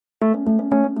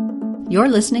You're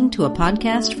listening to a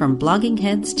podcast from Blogging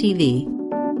Heads TV.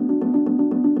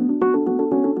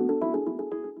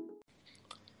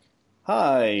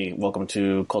 Hi, welcome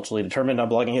to Culturally Determined on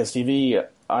Blogging Heads TV.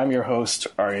 I'm your host,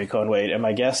 Aryeh Cohen-Wade, and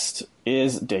my guest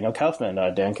is Daniel Kaufman.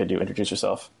 Dan, could you introduce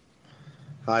yourself?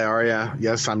 Hi, Aryeh.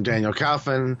 Yes, I'm Daniel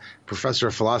Kaufman, professor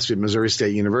of philosophy at Missouri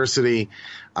State University.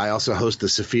 I also host the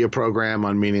Sophia program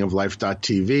on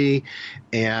meaningoflife.tv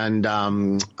and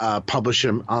publish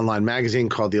an online magazine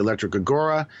called The Electric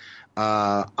Agora.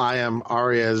 I am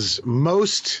Aryeh's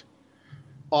most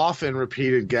often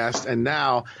repeated guest, and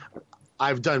now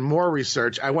I've done more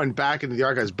research. I went back into the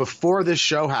archives before this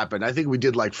show happened. I think we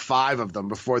did like 5 of them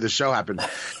before the show happened.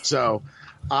 So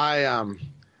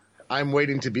I'm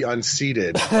waiting to be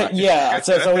unseated. Yeah,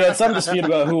 so we had some dispute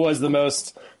about who was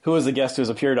the guest who's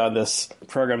appeared on this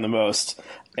program the most,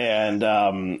 and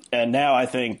now I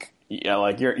think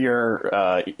you're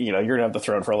gonna have the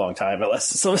throne for a long time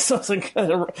unless something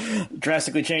kind of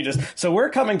drastically changes. So we're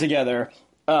coming together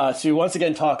to once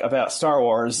again talk about Star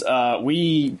Wars.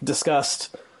 We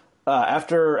discussed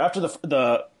after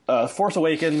the Force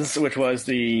Awakens, which was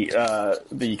the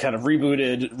kind of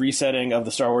rebooted resetting of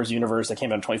the Star Wars universe that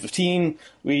came out in 2015.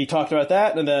 We talked about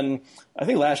that, and then I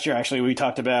think last year actually we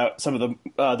talked about some of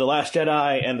the Last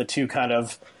Jedi and the 2 kind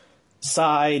of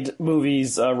side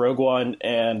movies, Rogue One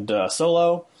and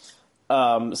Solo.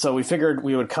 So we figured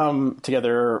we would come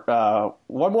together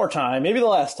one more time, maybe the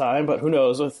last time, but who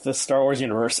knows with this Star Wars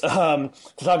universe, to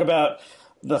talk about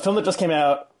the film that just came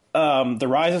out. The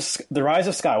Rise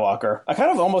of Skywalker, a kind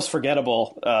of almost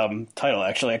forgettable title,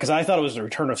 actually, because I thought it was The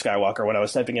Return of Skywalker when I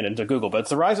was typing it into Google, but it's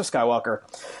The Rise of Skywalker.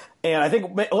 And I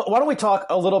think, why don't we talk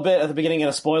a little bit at the beginning in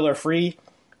a spoiler-free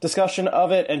discussion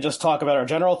of it and just talk about our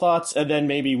general thoughts, and then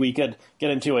maybe we could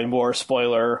get into a more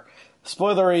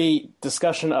spoilery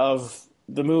discussion of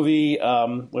the movie,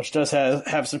 which does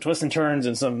have some twists and turns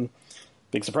and some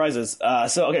big surprises.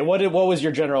 Okay, what was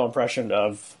your general impression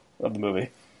of the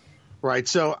movie? Right.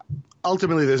 So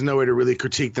ultimately, there's no way to really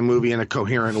critique the movie in a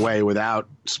coherent way without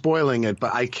spoiling it.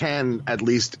 But I can at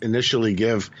least initially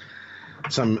give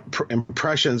some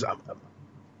impressions.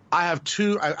 I have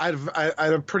I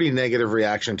had a pretty negative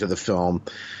reaction to the film.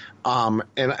 And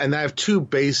I have 2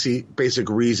 basic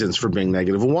reasons for being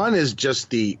negative. One is just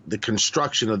the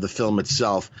construction of the film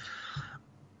itself.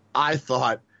 I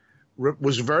thought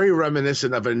was very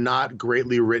reminiscent of a not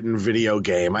greatly written video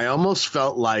game. I almost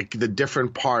felt like the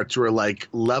different parts were like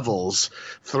levels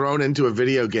thrown into a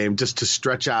video game just to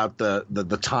stretch out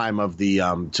the time of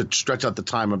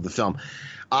the film.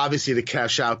 Obviously, to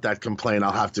cash out that complaint,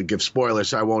 I'll have to give spoilers,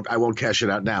 so I won't cash it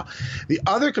out now. The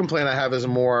other complaint I have is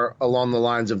more along the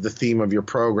lines of the theme of your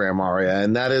program, Aryeh,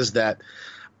 and that is that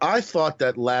I thought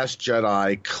that Last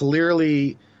Jedi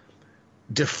clearly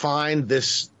defined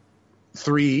this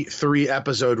three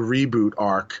episode reboot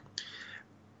arc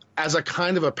as a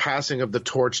kind of a passing of the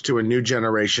torch to a new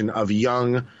generation of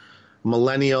young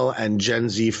millennial and Gen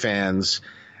Z fans,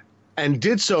 and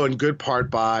did so in good part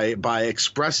by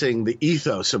expressing the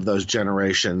ethos of those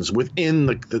generations within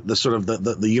the sort of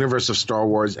the universe of Star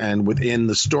Wars and within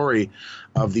the story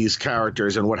of these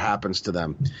characters and what happens to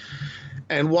them.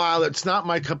 And while it's not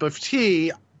my cup of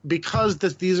tea, because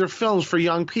these are films for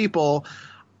young people,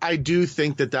 I do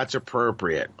think that that's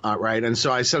appropriate, right? And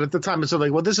so I said at the time, it's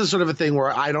like, well, this is sort of a thing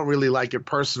where I don't really like it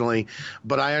personally,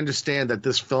 but I understand that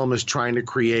this film is trying to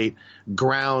create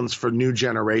grounds for new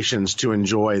generations to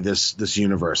enjoy this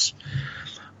universe.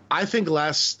 I think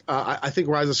Rise of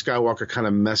Skywalker kind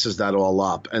of messes that all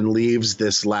up and leaves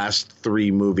this last 3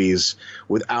 movies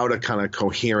without a kind of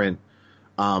coherent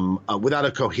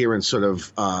sort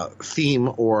of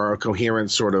theme or a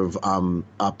coherent sort of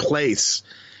place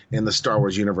in the Star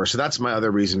Wars universe. So that's my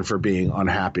other reason for being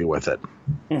unhappy with it.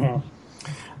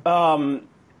 Mm-hmm.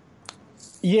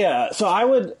 Yeah, so I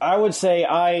would say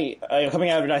coming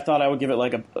out of it, I thought I would give it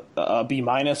like a B-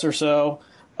 or so.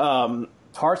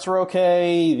 Parts were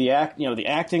okay. The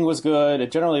acting was good.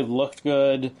 It generally looked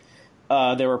good.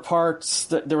 There were parts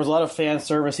there was a lot of fan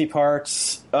servicey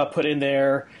parts put in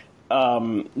there.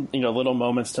 Little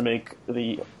moments to make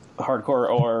the hardcore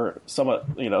or somewhat,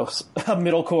 a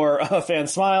middle core fan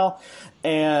smile,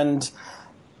 and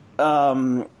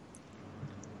so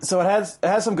it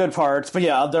has some good parts, but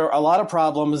yeah, there are a lot of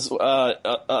problems, a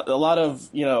lot of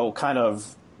kind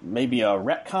of maybe a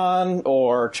retcon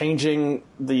or changing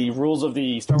the rules of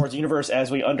the Star Wars universe as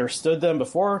we understood them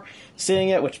before seeing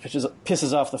it, which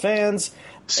pisses off the fans.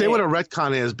 Say what a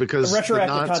retcon is, because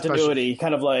retroactive continuity,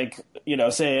 kind of like,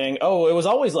 saying, oh, it was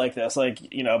always like this, but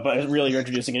really you're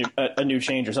introducing a new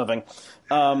change or something.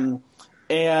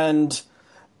 And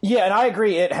I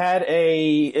agree.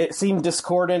 It seemed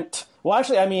discordant Well,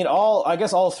 actually, I mean, I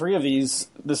guess all three of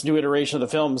this new iteration of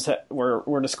the films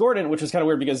were discordant, which was kind of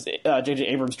weird because J.J.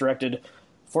 Abrams directed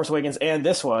Force Awakens and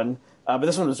this one, but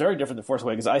this one was very different than Force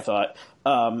Awakens, I thought.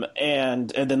 And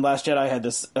then Last Jedi had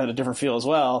a different feel as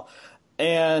well.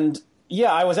 And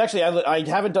yeah, I was actually I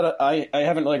haven't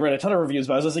read a ton of reviews,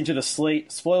 but I was listening to the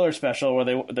Slate spoiler special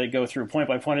where they go through point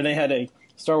by point, and they had a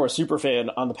Star Wars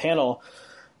superfan on the panel.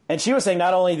 And she was saying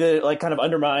not only did it kind of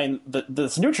undermine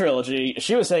this new trilogy,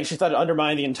 she was saying she thought it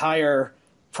undermined the entire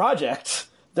project.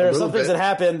 There are some things that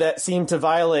happened that seem to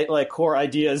violate core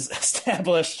ideas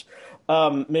established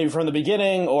maybe from the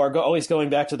beginning or always going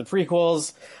back to the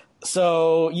prequels.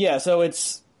 So yeah, so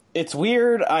it's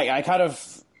weird. I kind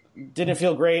of didn't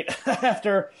feel great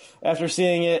after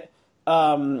seeing it,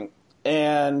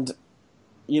 and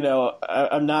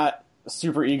I'm not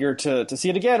super eager to see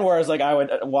it again, whereas I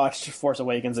would watch Force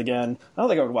Awakens again. I don't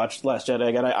think I would watch Last Jedi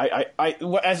again. I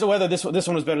as to whether this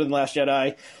one was better than Last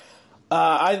Jedi,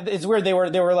 it's weird. They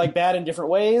were bad in different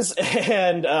ways,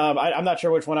 and I'm not sure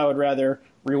which one I would rather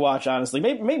rewatch. Honestly,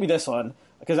 maybe this one,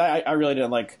 because I really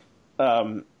didn't like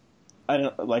I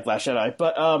didn't like Last Jedi.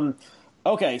 But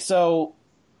okay, so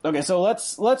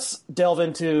let's delve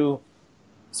into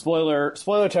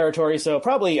spoiler territory. So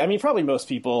probably most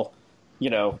people,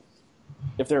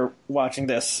 if they're watching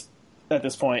this at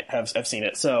this point, have seen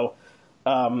it. So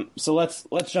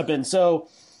let's jump in. So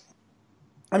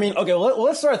okay, well,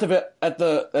 let's start at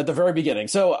the very beginning.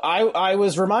 So I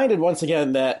was reminded once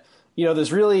again that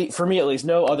there's really, for me at least,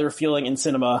 no other feeling in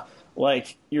cinema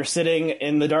like you're sitting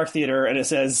in the dark theater and it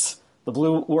says the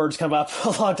blue words come up a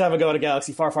long time ago in a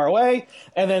galaxy far, far away,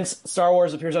 and then Star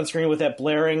Wars appears on screen with that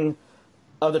blaring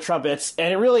of the trumpets,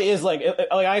 and it really is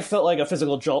I felt like a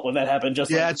physical jolt when that happened.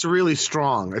 It's really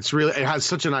strong. It has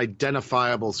such an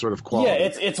identifiable sort of quality.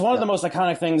 Yeah, it's one of the most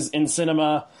iconic things in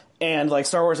cinema, and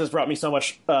Star Wars has brought me so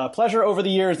much pleasure over the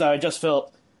years that I just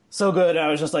felt so good. I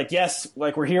was just yes,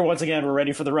 we're here once again. We're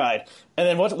ready for the ride. And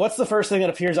then what's the first thing that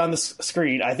appears on the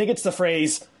screen? I think it's the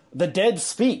phrase "the dead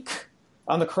speak"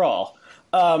 on the crawl,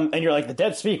 and you're like, "The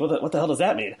dead speak? What the hell does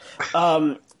that mean?"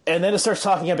 And then it starts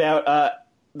talking about.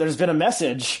 There's been a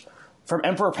message from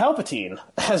Emperor Palpatine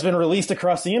has been released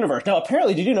across the universe. Now,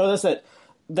 apparently, did you know this,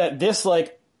 that this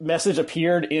message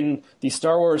appeared in the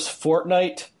Star Wars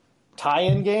Fortnite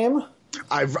tie-in game?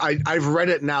 I've read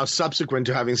it now subsequent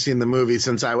to having seen the movie.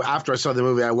 After I saw the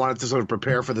movie, I wanted to sort of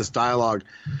prepare for this dialogue,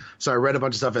 so I read a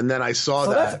bunch of stuff, and then I saw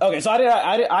that. Okay, so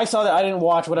I saw that. I didn't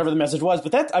watch whatever the message was,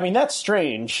 but that's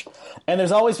strange. And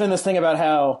there's always been this thing about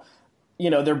how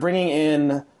they're bringing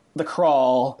in the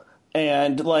crawl.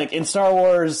 And in Star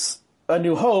Wars A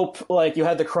New Hope, you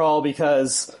had the crawl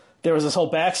because there was this whole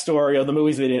backstory of the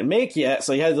movies they didn't make yet,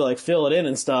 so you had to fill it in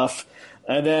and stuff.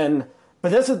 And then,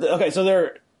 but this is okay.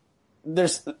 So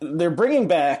they're bringing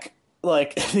back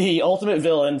the ultimate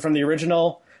villain from the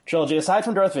original trilogy, aside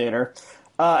from Darth Vader,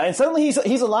 and suddenly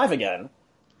he's alive again.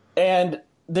 And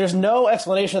there's no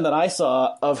explanation that I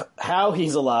saw of how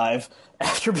he's alive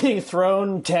after being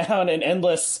thrown down an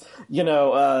endless,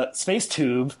 space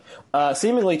tube,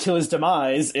 seemingly to his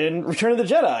demise in Return of the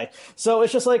Jedi. So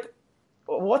it's just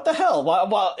what the hell?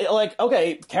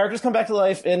 Okay, characters come back to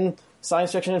life in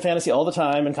science fiction and fantasy all the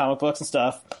time, in comic books and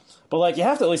stuff, but you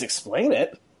have to at least explain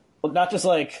it. Not just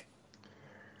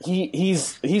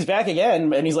he's back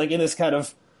again, and he's in this kind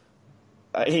of.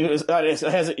 He's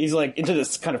into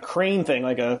this kind of crane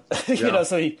thing,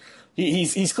 so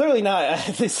he's clearly not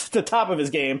at the top of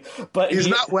his game, but he's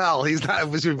not well. He's not,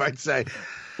 as we might say,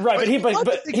 right?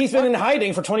 But he's been in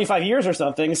hiding for 25 years or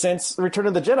something since Return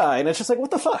of the Jedi, and it's just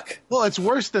what the fuck? Well, it's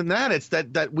worse than that. It's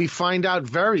that we find out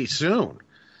very soon.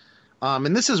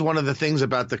 And this is one of the things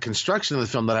about the construction of the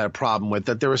film that I had a problem with,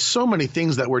 that there were so many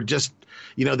things that were just,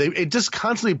 it just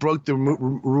constantly broke the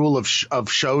rule of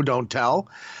show, don't tell.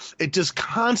 It just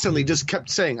constantly just kept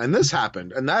saying, and this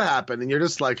happened, and that happened, and you're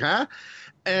just huh?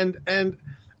 And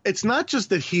it's not just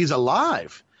that he's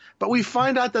alive, but we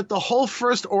find out that the whole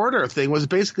First Order thing was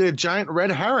basically a giant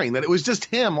red herring, that it was just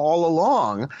him all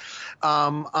along,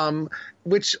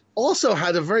 which also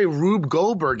had a very Rube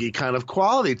Goldberg-y kind of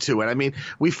quality to it. I mean,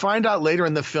 we find out later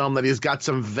in the film that he's got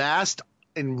some vast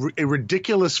and a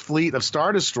ridiculous fleet of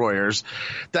Star Destroyers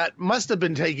that must have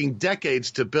been taking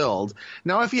decades to build.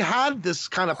 Now, if he had this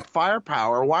kind of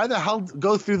firepower, why the hell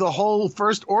go through the whole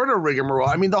First Order rigmarole?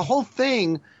 I mean, the whole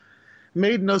thing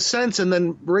made no sense, and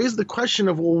then raised the question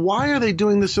of, well, why are they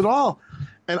doing this at all?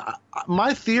 And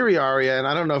my theory, Aryeh, and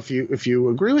I don't know if you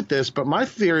agree with this, but my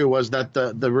theory was that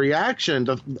the reaction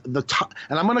to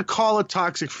and I'm going to call it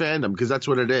toxic fandom because that's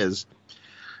what it is.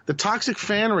 The toxic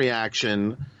fan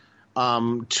reaction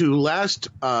to Last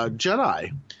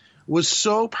Jedi was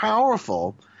so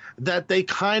powerful that they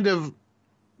kind of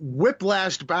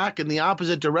whiplashed back in the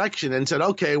opposite direction and said,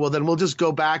 okay, well, then we'll just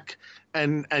go back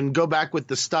and go back with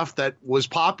the stuff that was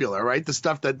popular, right? The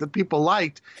stuff that the people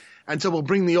liked. And so we'll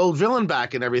bring the old villain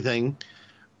back and everything.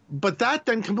 But that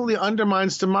then completely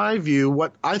undermines, to my view,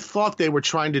 what I thought they were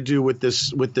trying to do with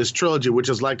this trilogy, which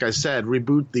is, like I said,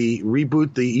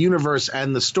 reboot the universe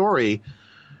and the story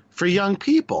for young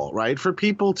people, right? For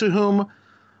people to whom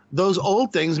those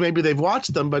old things, maybe they've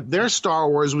watched them, but their Star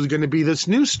Wars was going to be this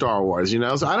new Star Wars, you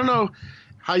know? So I don't know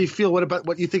how you feel.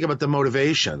 What you think about the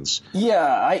motivations?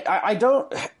 Yeah, I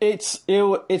don't.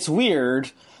 It's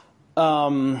weird.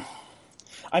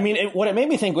 I mean, what it made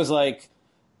me think was like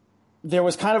there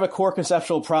was kind of a core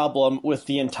conceptual problem with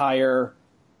the entire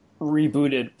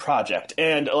rebooted project,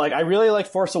 and like I really like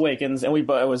Force Awakens, and we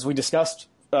discussed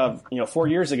 4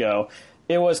 years ago.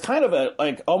 It was kind of a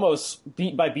like almost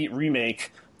beat by beat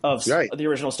remake of the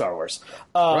original Star Wars,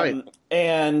 Right.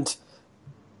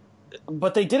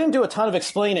 But they didn't do a ton of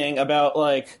explaining about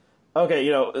like, okay,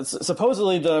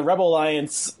 supposedly the Rebel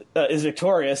Alliance is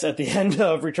victorious at the end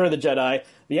of Return of the Jedi.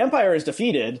 The Empire is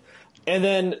defeated, and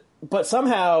then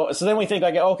then we think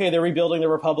like, okay, they're rebuilding the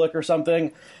Republic or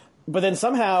something. But then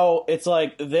somehow it's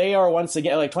like they are once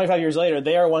again, like 25 years later,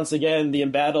 they are once again the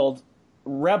embattled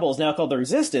rebels, now called the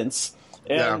Resistance,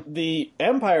 and the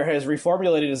Empire has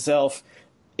reformulated itself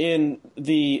to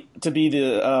be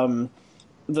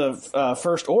the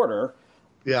First Order.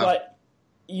 Yeah. But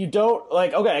you don't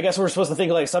like, okay, I guess we're supposed to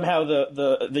think like somehow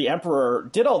the Emperor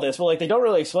did all this, but like they don't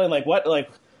really explain like what, like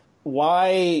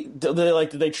why did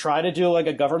they try to do like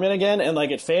a government again and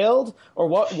like it failed, or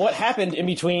what happened in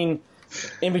between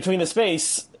the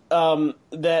space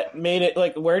that made it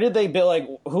like, where did they build, like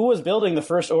who was building the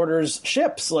First Order's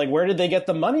ships, like where did they get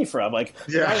the money from, like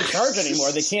they're not in charge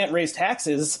anymore, they can't raise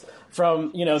taxes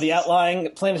from the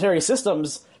outlying planetary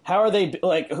systems. How are they,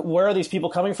 like, where are these people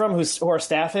coming from who are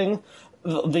staffing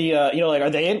are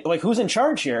they in, like, who's in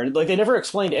charge here? Like, they never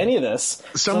explained any of this.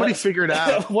 Somebody figured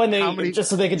out just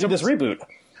so they could do this reboot.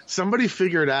 Somebody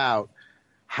figured out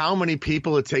how many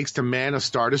people it takes to man a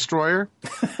Star Destroyer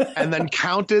and then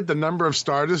counted the number of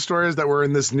Star Destroyers that were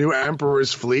in this new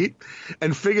Emperor's fleet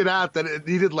and figured out that it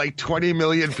needed like 20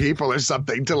 million people or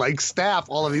something to like staff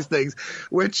all of these things,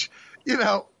 which,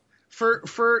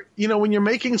 for when you're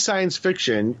making science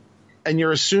fiction and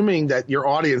you're assuming that your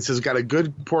audience has got a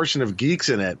good portion of geeks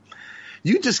in it,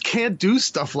 you just can't do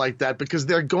stuff like that because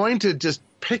they're going to just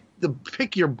pick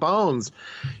your bones.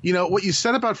 What you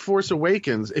said about Force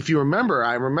Awakens, if you remember,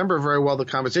 I remember very well the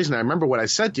conversation. I remember what I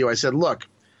said to you. I said, look,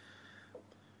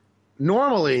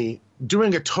 normally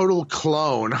doing a total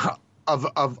clone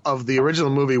of the original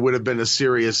movie would have been a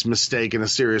serious mistake and a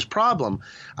serious problem.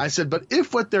 I said, but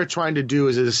if what they're trying to do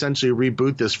is essentially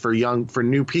reboot this for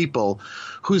new people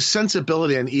whose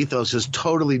sensibility and ethos is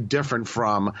totally different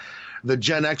from the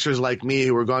Gen Xers like me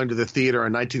who were going to the theater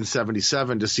in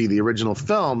 1977 to see the original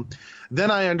film, then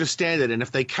I understand it. And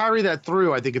if they carry that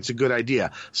through, I think it's a good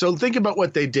idea. So think about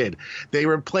what they did. They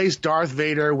replaced Darth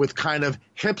Vader with kind of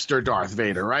hipster Darth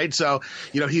Vader, right? So,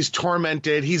 he's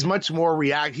tormented. He's much more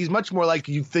He's much more like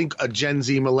you think a Gen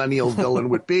Z millennial villain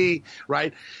would be,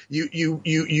 right?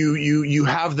 You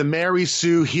have the Mary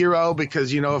Sue hero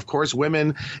because, of course,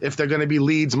 women, if they're going to be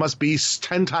leads, must be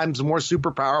 10 times more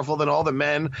super powerful than all the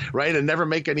men, right? And never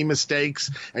make any mistakes.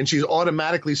 And she's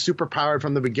automatically super powered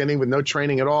from the beginning with no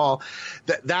training at all.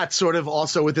 That's sort of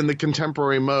also within the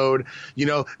contemporary mode.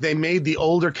 They made the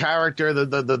older character,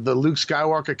 the Luke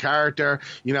Skywalker character,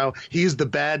 he's the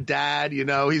bad dad,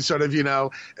 he's sort of,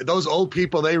 those old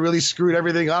people, they really screwed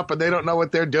everything up and they don't know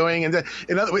what they're doing. And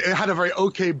it had a very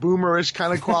okay boomerish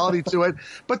kind of quality to it.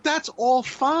 But that's all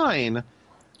fine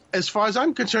as far as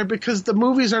I'm concerned, because the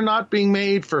movies are not being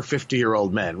made for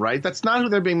 50-year-old men, right? That's not who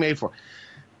they're being made for.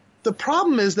 The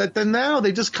problem is that then now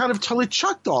they just kind of totally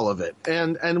chucked all of it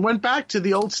and went back to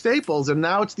the old staples, and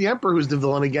now it's the Emperor who's the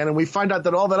villain again, and we find out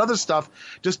that all that other stuff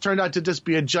just turned out to just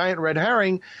be a giant red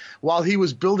herring while he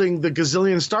was building the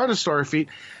gazillion Star Destroyer fleet.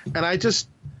 And I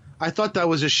thought that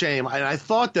was a shame. And I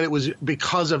thought that it was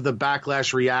because of the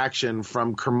backlash reaction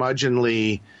from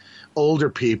curmudgeonly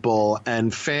older people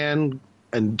and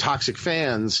toxic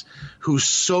fans who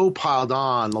so piled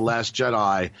on The Last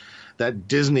Jedi that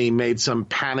Disney made some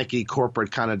panicky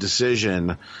corporate kind of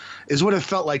decision, is what it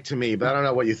felt like to me. But I don't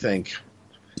know what you think.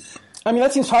 I mean,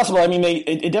 that seems possible. I mean,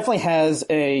 it definitely has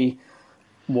they're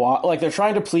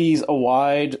trying to please a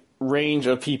wide range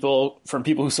of people, from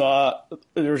people who saw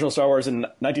the original Star Wars in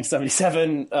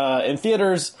 1977 in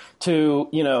theaters to,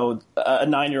 a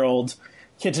 9-year-old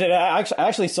kid today. I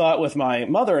actually saw it with my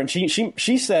mother, and she said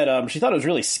she thought it was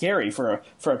really scary for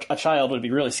a child would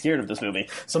be really scared of this movie.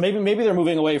 So maybe they're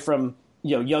moving away from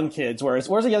young kids, whereas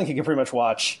a young kid can pretty much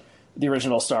watch the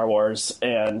original Star Wars,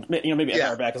 and maybe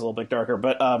Empire back is a little bit darker,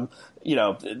 but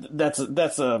that's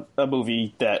a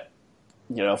movie that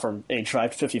from age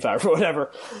 5 to 55 or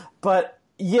whatever. But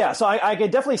yeah, so I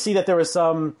could definitely see that there was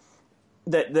some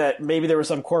that maybe there was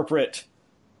some corporate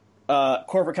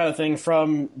kind of thing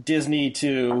from Disney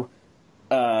to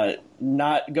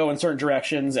not go in certain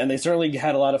directions, and they certainly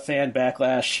had a lot of fan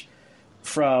backlash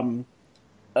from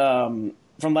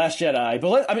Last Jedi.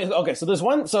 But so there's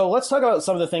one. So let's talk about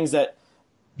some of the things that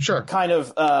kind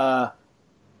of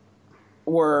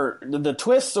were the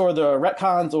twists or the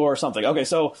retcons or something. Okay,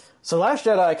 so Last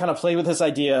Jedi kind of played with this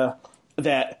idea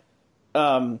that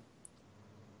so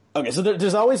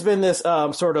there's always been this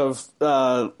sort of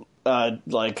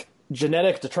like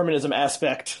genetic determinism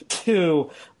aspect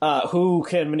to who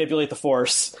can manipulate the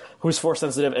Force, who's Force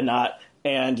sensitive and not,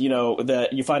 and that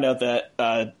you find out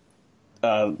that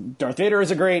Darth Vader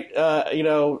is a great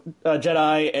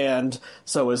Jedi, and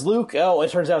so is Luke. Oh,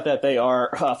 it turns out that they are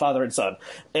father and son.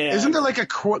 And isn't there like a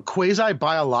quasi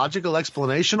biological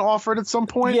explanation offered at some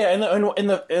point? Yeah, in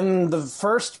the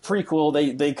first prequel,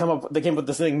 they came up with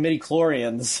this thing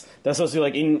midichlorians that's supposed to be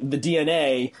like in the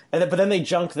DNA, but then they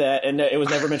junked that, and it was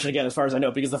never mentioned again, as far as I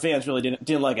know, because the fans really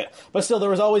didn't like it. But still,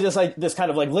 there was always this kind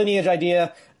of like lineage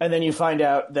idea, and then you find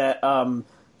out that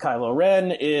Kylo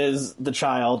Ren is the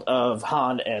child of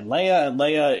Han and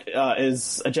Leia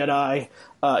is a Jedi.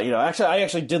 I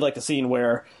actually did like the scene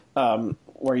where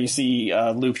you see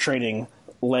Luke training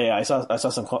Leia. I saw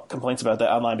some complaints about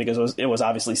that online because it was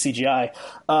obviously CGI.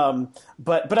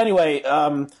 But anyway,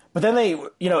 but then they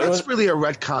it was really a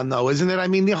retcon though, isn't it? I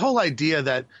mean, the whole idea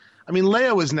that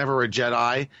Leia was never a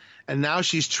Jedi. And now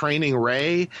she's training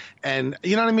Rey, and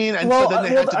you know what I mean. And so then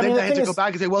they had to go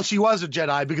back and say, "Well, she was a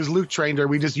Jedi because Luke trained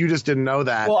her. You just didn't know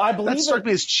that." Well, I believe that struck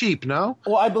me as cheap. No.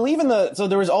 Well, I believe so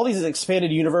there was all these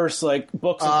expanded universe like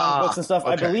books and comic books and stuff.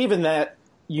 Okay. I believe in that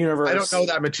universe. I don't know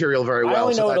that material very well. I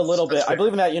only know it a little bit. I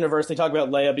believe in that universe. They talk about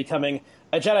Leia becoming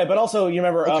a Jedi, but also you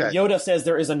remember Yoda says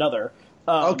there is another.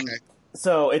 Okay.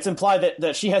 So it's implied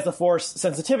that she has the Force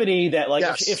sensitivity that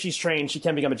if she's trained, she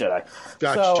can become a Jedi.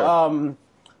 Gotcha.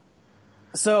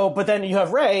 So, but then you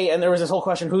have Rey, and there was this whole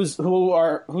question: who's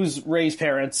Rey's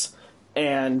parents?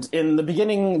 And in the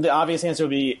beginning, the obvious answer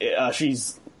would be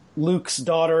she's Luke's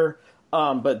daughter,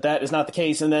 but that is not the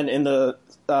case. And then in the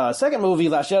second movie,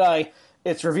 Last Jedi,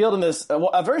 it's revealed in this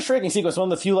a very striking sequence,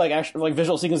 one of the few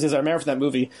visual sequences I remember from that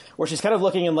movie, where she's kind of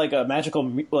looking in like a magical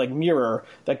mirror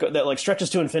that stretches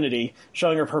to infinity,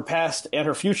 showing her past and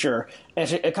her future, and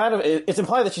it's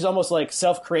implied that she's almost like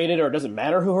self-created, or it doesn't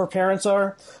matter who her parents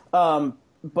are.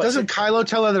 But doesn't Kylo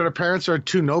tell her that her parents are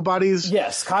two nobodies?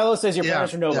 Yes, Kylo says your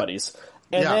parents are nobodies.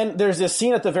 Yeah. And then there's this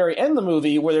scene at the very end of the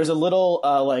movie where there's a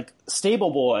little stable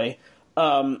boy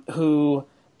who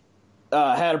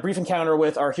had a brief encounter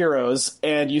with our heroes,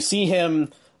 and you see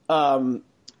him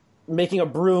making a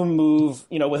broom move,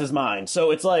 with his mind. So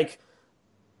it's like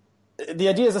the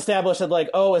idea is established that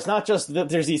it's not just that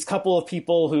there's these couple of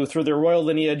people who through their royal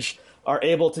lineage are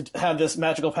able to have this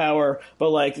magical power,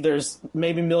 but there's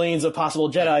maybe millions of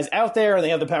possible Jedis out there, and they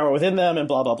have the power within them, and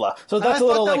blah blah blah. So that's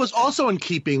that was also in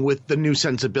keeping with the new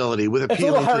sensibility, with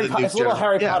appealing to the new. It's a little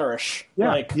Harry Potterish.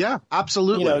 Yeah,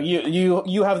 absolutely.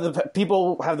 You have the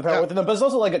people have the power within them, but it's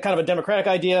also like a kind of a democratic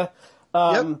idea.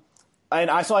 And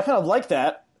I kind of like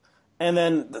that, and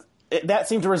then that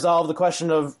seemed to resolve the question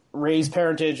of Rey's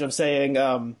parentage, of saying,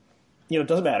 it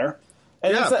doesn't matter.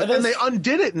 And then they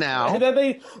undid it now. And then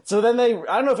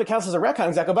I don't know if it counts as a retcon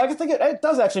exactly, but I think it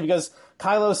does actually, because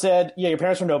Kylo said, your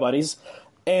parents were nobodies.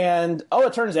 And,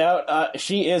 it turns out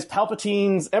she is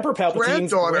Emperor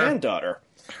Palpatine's granddaughter.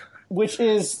 Which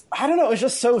is, I don't know, it's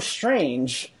just so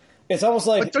strange. It's almost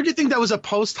like... But don't you think that was a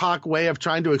post hoc way of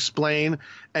trying to explain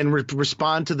and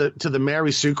respond to the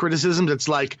Mary Sue criticism? That's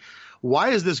like... Why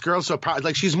is this girl so powerful?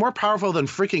 Like, she's more powerful than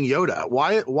freaking Yoda.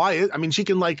 Why? She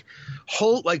can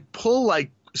pull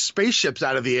spaceships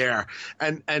out of the air.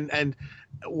 And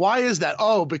why is that?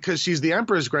 Oh, because she's the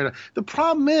Emperor's granddaughter. The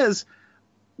problem is,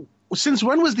 since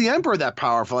when was the Emperor that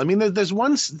powerful? There's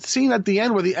one scene at the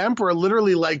end where the Emperor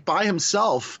literally, by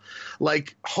himself,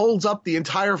 holds up the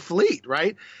entire fleet,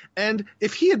 right? And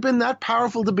if he had been that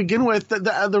powerful to begin with,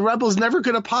 the rebels never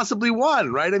could have possibly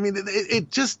won, right?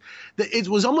 It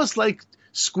was almost like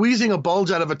squeezing a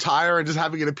bulge out of a tire and just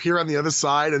having it appear on the other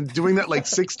side, and doing that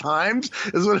 6 times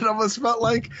is what it almost felt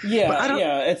like.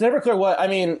 Yeah, It's never clear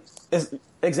it's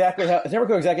never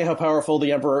clear exactly how powerful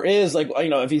the Emperor is.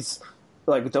 If he's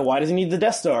like, why does he need the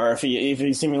Death Star if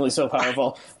he's seemingly so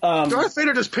powerful? Darth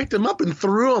Vader just picked him up and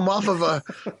threw him off of a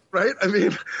right. I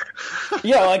mean,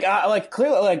 like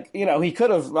clearly, like, you know, he could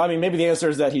have. I mean, maybe the answer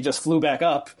is that he just flew back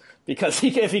up because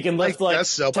if he can lift I like guess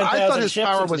so. 10,000 But I thought his ships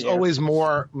power into was the air. always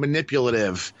more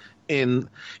manipulative.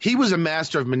 He was a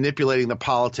master of manipulating the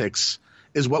politics,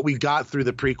 is what we got through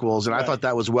the prequels, and I thought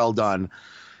that was well done,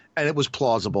 and it was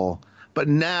plausible. But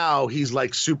now he's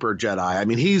like super Jedi. I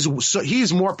mean,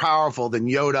 he's more powerful than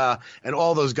Yoda and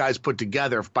all those guys put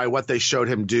together by what they showed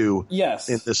him do. Yes.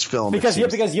 In this film, because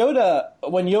Yoda,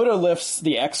 when Yoda lifts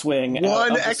the X-wing, one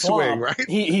out of the X-wing, swamp, right?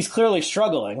 He's clearly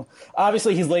struggling.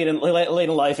 Obviously, he's late in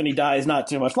life and he dies not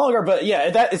too much longer. But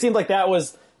yeah, it seemed like that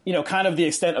was, you know, kind of the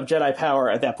extent of Jedi power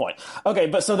at that point. Okay,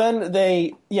 but so then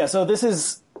so this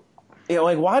is, you know,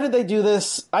 like, why did they do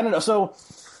this? I don't know. So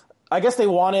I guess they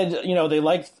wanted, you know, they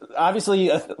liked, obviously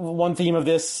one theme of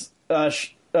this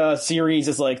series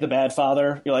is like the bad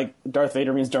father. You're like, Darth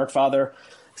Vader means dark father.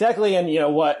 Exactly. And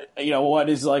what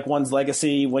is like one's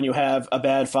legacy when you have a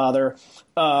bad father.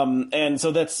 And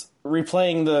so that's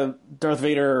replaying the Darth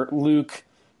Vader Luke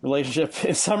relationship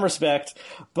in some respect,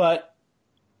 but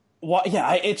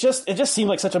it just seemed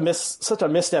like such a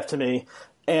misstep to me.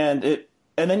 And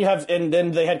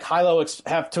then they had Kylo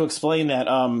have to explain that,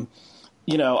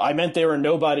 you know, I meant they were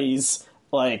nobodies,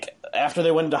 like, after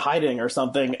they went into hiding or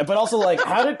something. But also, like,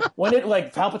 when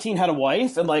Palpatine had a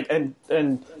wife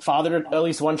and fathered at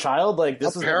least one child, like,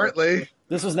 this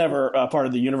was never part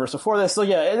of the universe before this. So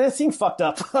yeah, it seemed fucked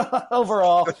up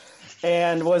overall,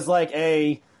 and was like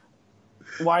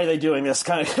why are they doing this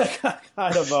kind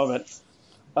of moment.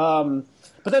 But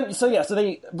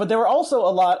there were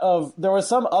also there was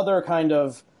some other kind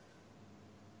of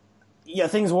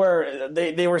things where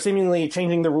they were seemingly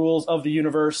changing the rules of the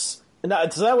universe. And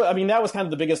that was kind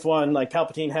of the biggest one, like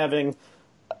Palpatine having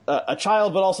a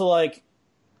child, but also, like,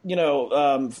 you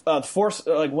know, Force,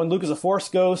 like when Luke is a Force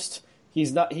ghost,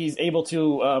 he's able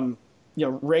to, you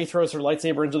know, Rey throws her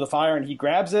lightsaber into the fire and he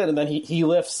grabs it, and then he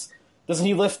lifts. Doesn't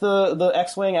he lift the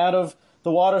X-wing out of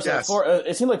the water? So yes.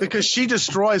 It seemed like because she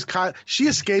she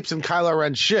escapes in Kylo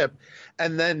Ren's ship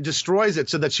and then destroys it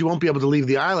so that she won't be able to leave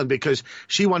the island because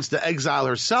she wants to exile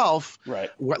herself,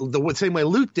 right? The same way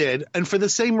Luke did, and for the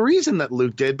same reason that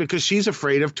Luke did, because she's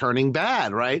afraid of turning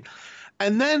bad, right?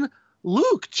 And then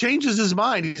Luke changes his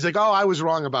mind. He's like, "Oh, I was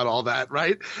wrong about all that,"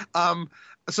 right?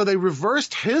 So they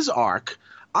reversed his arc.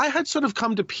 I had sort of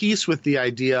come to peace with the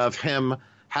idea of him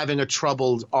having a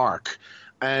troubled arc,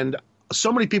 and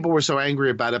so many people were so angry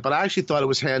about it, but I actually thought it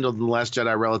was handled in The Last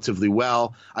Jedi relatively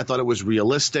well. I thought it was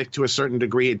realistic to a certain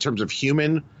degree in terms of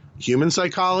human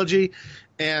psychology,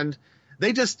 and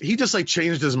he just like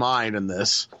changed his mind in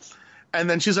this. And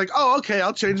then she's like, "Oh, okay,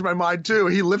 I'll change my mind too."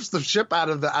 He lifts the ship out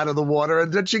of the water,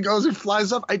 and then she goes and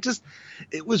flies up.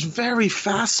 It was very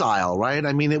facile, right?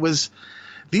 I mean,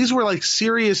 these were like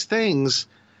serious things,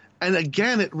 and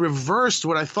again, it reversed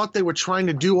what I thought they were trying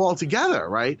to do altogether,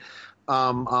 right?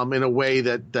 In a way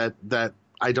that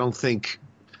I don't think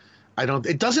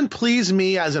it doesn't please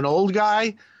me as an old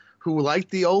guy who liked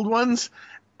the old ones,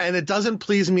 and it doesn't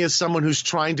please me as someone who's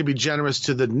trying to be generous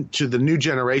to the new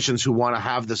generations who want to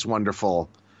have this wonderful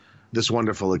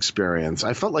experience.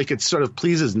 I felt like it sort of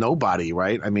pleases nobody,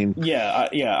 right? I mean,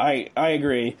 I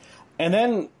agree. And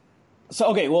then,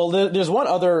 so okay, well, there's one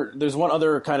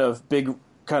other kind of big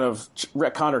kind of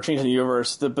retcon or change in the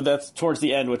universe, but that's towards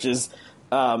the end, which is,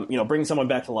 you know, bring someone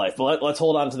back to life. But let's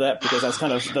hold on to that because that's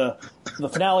kind of the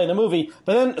finale of the movie.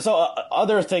 But then, so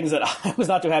other things that I was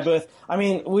not too happy with. I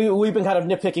mean, we've been kind of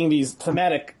nitpicking these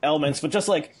thematic elements, but just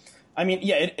like, I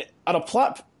mean, on a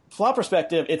plot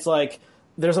perspective, it's like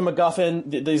there's a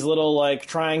MacGuffin, these little like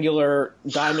triangular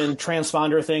diamond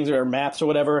transponder things or maps or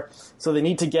whatever. So they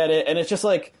need to get it, and it's just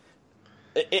like.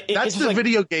 That's the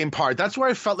video game part. That's where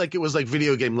I felt like it was like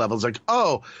video game levels. Like,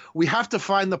 oh, we have to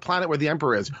find the planet where the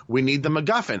Emperor is. We need the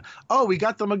MacGuffin. Oh, we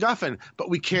got the MacGuffin, but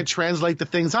we can't translate the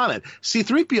things on it.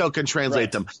 C-3PO can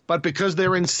translate them, but because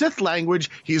they're in Sith language,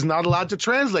 he's not allowed to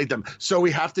translate them. So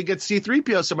we have to get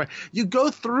C-3PO somewhere. You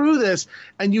go through this,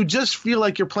 and you just feel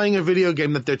like you're playing a video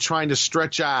game that they're trying to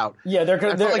stretch out. Yeah, I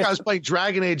felt like I was playing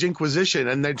Dragon Age Inquisition,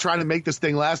 and they're trying to make this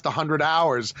thing last 100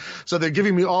 hours. So they're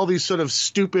giving me all these sort of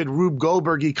stupid Rube Goldberg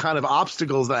kind of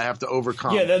obstacles that I have to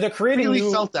overcome. Yeah, they're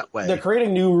creating felt that way. They're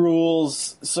creating new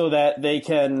rules so that they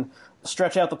can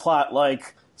stretch out the plot,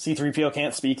 like C-3PO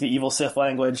can't speak the evil Sith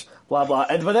language, blah blah.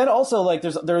 But then also, like,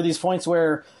 there are these points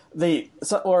where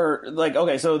so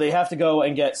they have to go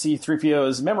and get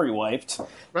C-3PO's memory wiped,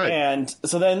 right? And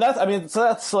so then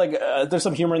that's like there's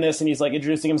some humor in this, and he's like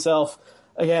introducing himself.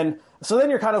 again. So then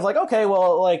you're kind of like, okay,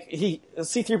 well, like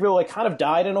C-3PO like kind of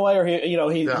died in a way, or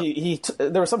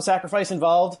there was some sacrifice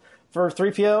involved for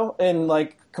 3PO in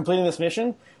like completing this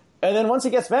mission. And then once he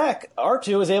gets back,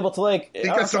 R2 is able to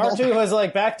R2 has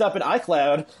like backed up in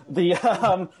iCloud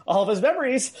all of his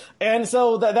memories, and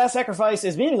so that sacrifice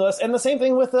is meaningless. And the same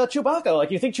thing with Chewbacca. Like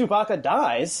you think Chewbacca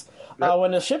dies when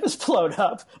the ship is blown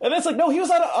up, and it's like no, he was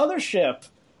on another ship,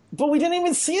 but we didn't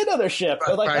even see another ship.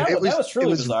 Like that was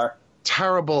truly bizarre.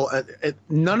 Terrible.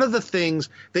 None of the things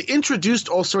they introduced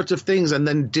all sorts of things and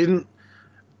then didn't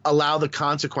allow the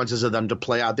consequences of them to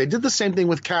play out. They did the same thing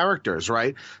with characters,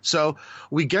 right? So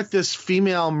we get this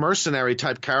female mercenary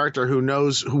type character who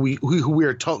knows who we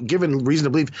are given reason to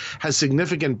believe has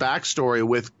significant backstory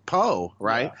with Poe,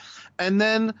 right? Yeah. And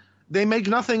then they make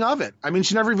nothing of it. I mean,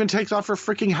 she never even takes off her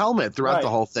freaking helmet throughout the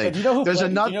whole thing. Do you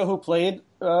know who played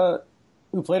her?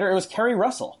 It was Kerry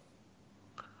Russell.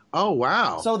 Oh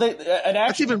wow! So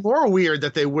that's even more weird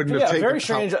that they wouldn't have taken. Yeah, very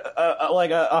strange.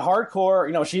 Like a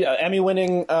hardcore, she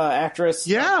Emmy-winning actress.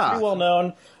 Yeah, pretty well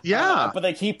known. Yeah, but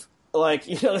they keep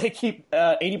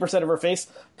 80% of her face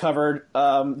covered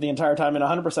the entire time and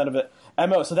 100% of it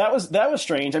MO. So that was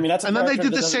strange. I mean, that's and then they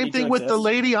did the same thing with the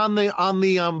lady on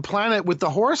the planet with the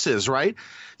horses, right?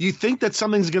 You think that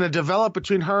something's going to develop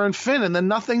between her and Finn, and then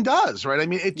nothing does, right? I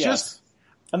mean, just.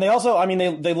 And they also,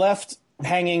 they left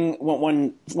hanging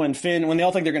when they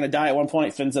all think they're going to die at one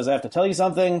point. Finn says, "I have to tell you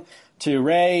something" to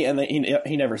Rey, and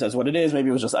he never says what it is. Maybe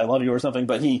it was just "I love you" or something,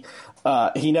 but they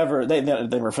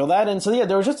never fill that in. So yeah,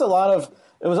 there was just a lot of.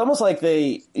 It was almost like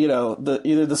they either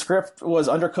the script was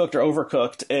undercooked or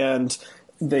overcooked, and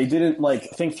they didn't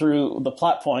think through the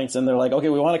plot points. And they're like, okay,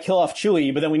 we want to kill off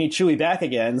Chewie, but then we need Chewie back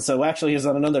again. So actually, he's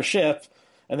on another ship,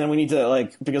 and then we need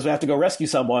to because we have to go rescue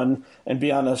someone and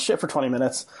be on a ship for 20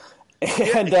 minutes.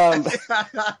 And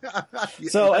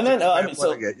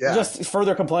just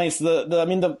further complaints.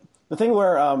 The thing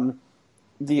where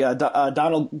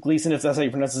Donald Gleason, if that's how you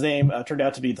pronounce his name, turned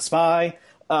out to be the spy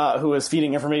who was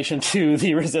feeding information to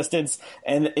the Resistance,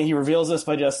 and he reveals this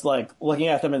by just looking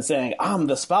at them and saying, "I'm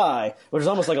the spy," which is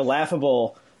almost like a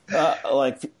laughable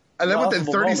And then within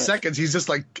 30 seconds, he's just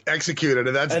executed,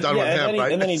 and that's done with him,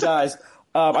 right? And then he dies.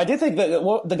 I did think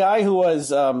that the guy who was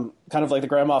kind of like the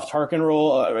Grand Moff Tarkin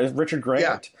role, Richard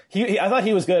Grant. Yeah. I thought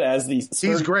he was good as the.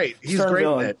 He's great. He's great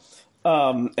in it.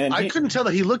 And I couldn't tell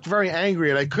that he looked very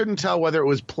angry, and I couldn't tell whether it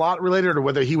was plot related or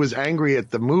whether he was angry at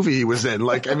the movie he was in.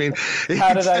 How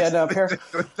did I end up here?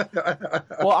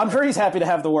 Well, I'm sure he's happy to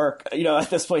have the work. At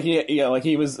this point,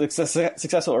 he was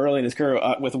successful early in his career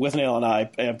with Withnail and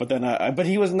I, but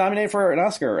he was nominated for an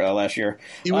Oscar last year.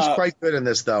 He was quite good in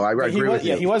this, though. I agree with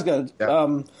you. Yeah, he was good.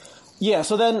 Yeah.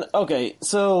 So then, okay,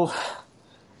 so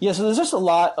there's just a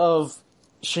lot of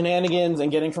shenanigans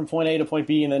and getting from point A to point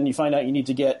B, and then you find out you need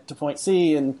to get to point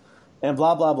C and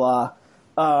blah blah blah.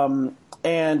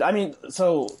 And I mean,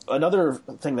 so another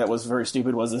thing that was very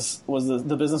stupid was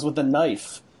the business with the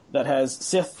knife that has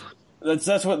Sith.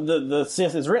 That's what the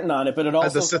Sith is written on it, but it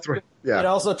also it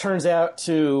also turns out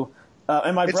to.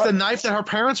 It's the knife that her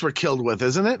parents were killed with,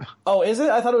 isn't it? Oh, is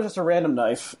it? I thought it was just a random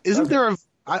knife. Isn't there a?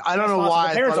 I don't know why.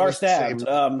 The parents are stabbed,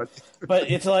 but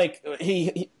it's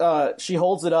she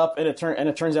holds it up, and it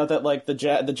turns out that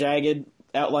the jagged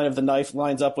outline of the knife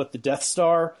lines up with the Death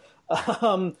Star.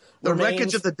 The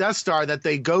wreckage of the Death Star that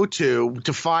they go to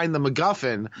find the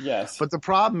MacGuffin. Yes, but the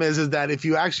problem is that if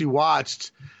you actually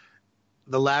watched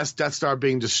the last Death Star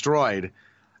being destroyed,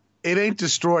 it ain't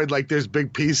destroyed like there's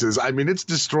big pieces. I mean, it's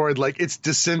destroyed like it's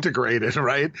disintegrated,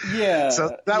 right? Yeah.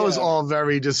 So that was all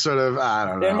very just sort of, I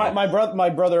don't know. And my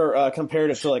brother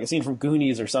compared it to a scene from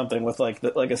Goonies or something with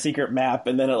a secret map,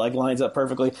 and then it lines up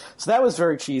perfectly. So that was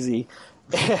very cheesy.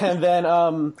 And then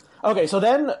okay, so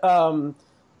then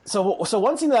so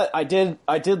one scene that I did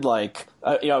like,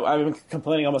 I've been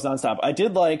complaining almost nonstop. I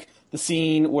did like the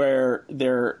scene where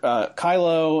they're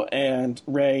Kylo and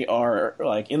Rey are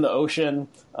in the ocean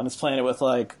on this planet with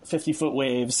 50-foot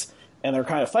waves, and they're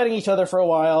kind of fighting each other for a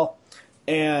while,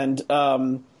 and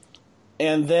then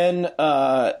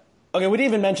okay, we didn't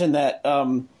even mention that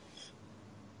Princess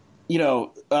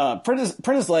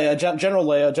Leia, General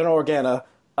Organa,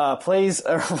 plays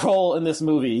a role in this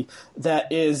movie that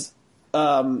is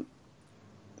kind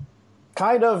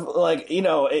of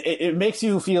it makes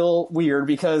you feel weird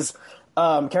because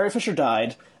Carrie Fisher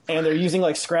died, and they're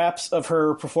using scraps of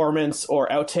her performance or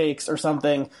outtakes or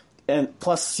something, and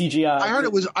plus CGI. I heard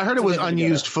it was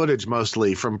unused footage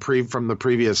mostly from the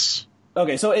previous.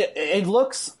 Okay, so it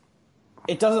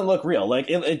doesn't look real.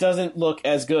 It doesn't look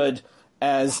as good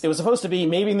as it was supposed to be.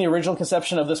 Maybe in the original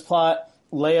conception of this plot,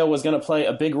 Leia was going to play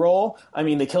a big role. I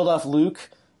mean, they killed off Luke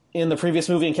in the previous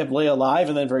movie and kept Leia alive,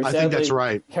 and then very sadly, I think that's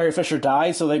right. Carrie Fisher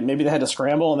died, so maybe they had to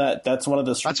scramble, and that's one of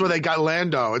the. That's where they got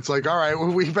Lando. It's like, all right,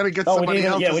 well, we better get somebody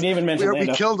else. Yeah, we didn't even mention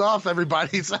Lando. We killed off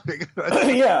everybody.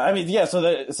 Yeah, I mean, yeah.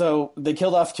 So they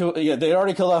killed off two. Yeah, they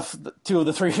already killed off two of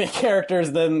the three main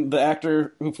characters. Then the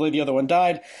actor who played the other one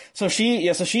died. So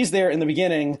she's there in the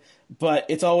beginning, but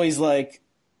it's always like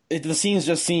the scenes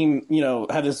just seem,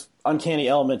 have this uncanny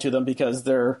element to them because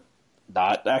they're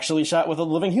not actually shot with a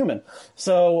living human.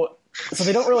 So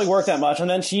they don't really work that much. And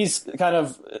then she's kind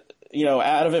of,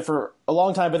 out of it for a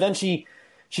long time. But then she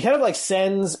kind of like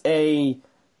sends a,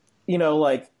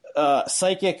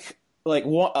 psychic, like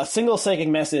a single psychic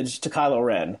message to Kylo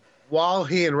Ren. While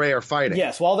he and Rey are fighting.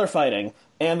 Yes, while they're fighting.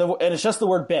 And it's just the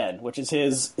word Ben, which is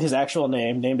his actual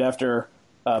name, named after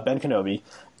Ben Kenobi.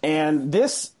 And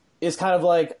this is kind of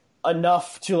like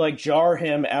enough to like jar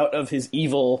him out of his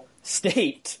evil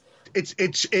state.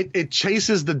 It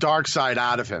chases the dark side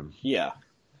out of him. Yeah.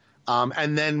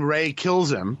 And then Rey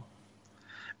kills him.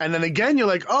 And then again, you're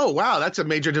like, oh, wow, that's a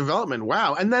major development.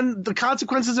 Wow. And then the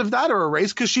consequences of that are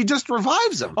erased because she just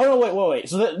revives him. Oh, no, wait.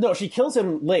 So she kills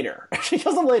him later. She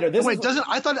kills him later.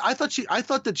 I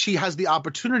thought that she has the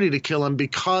opportunity to kill him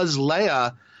because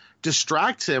Leia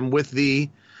distracts him with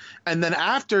and then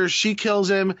after she kills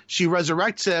him, she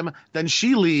resurrects him, then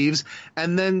she leaves,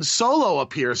 and then Solo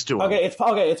appears to him.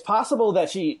 It's possible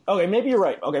that maybe you're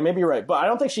right. But I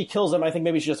don't think she kills him. I think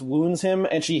maybe she just wounds him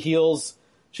and she heals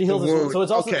his wound. So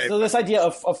it's also so this idea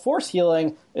of force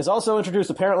healing is also introduced.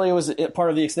 Apparently it was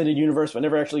part of the extended universe, but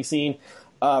never actually seen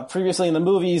previously in the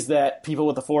movies that people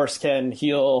with the force can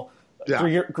heal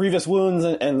grievous wounds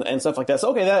and stuff like that.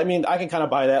 So I can kind of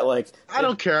buy that. Like, I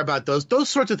don't care about those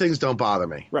sorts of things. Don't bother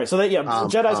me. Right. So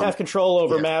Jedi's have control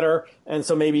over matter, and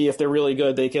so maybe if they're really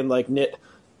good, they can like knit,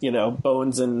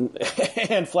 bones and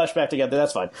and flesh back together.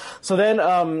 That's fine. So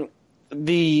then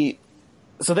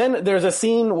there's a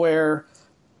scene where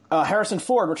Harrison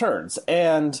Ford returns,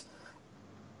 and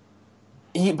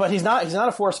he's not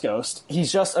a Force ghost.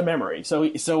 He's just a memory. So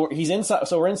he's inside.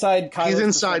 So we're inside Kylo's. He's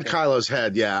inside Kylo's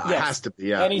head. Yeah, yes. It has to be.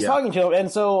 Yeah, and he's talking to him.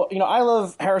 And so I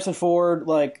love Harrison Ford.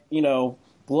 Like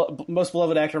most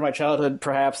beloved actor of my childhood,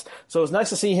 perhaps. So it was nice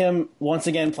to see him once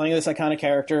again playing this iconic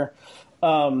character.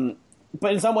 But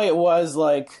in some way, it was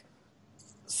like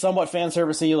somewhat fan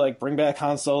servicey. Like bring back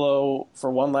Han Solo for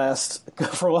one last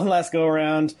go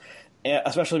around,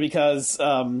 especially because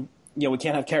we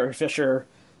can't have Carrie Fisher.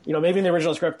 Maybe in the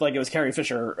original script, like it was Carrie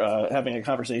Fisher having a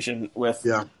conversation with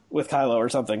Kylo or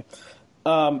something.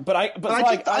 I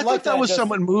thought that was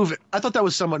somewhat moving. I thought that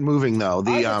was somewhat moving, though.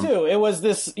 I did too. It was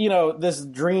this, this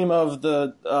dream of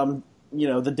the,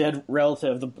 the dead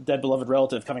relative, the dead beloved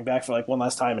relative, coming back for like one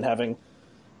last time and having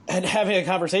a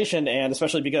conversation, and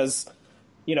especially because,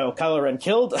 Kylo Ren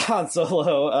killed Han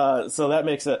Solo, so that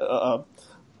makes it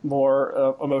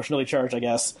more emotionally charged, I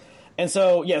guess. And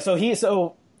so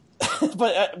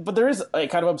but there is a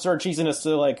kind of absurd cheesiness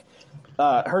to like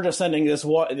her just sending this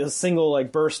single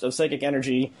like burst of psychic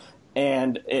energy,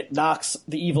 and it knocks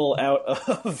the evil out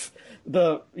of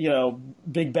the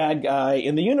big bad guy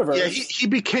in the universe. Yeah, he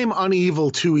became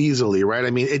unevil too easily, right?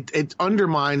 I mean, it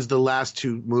undermines the last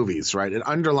two movies, right? It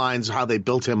underlines how they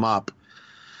built him up.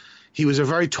 He was a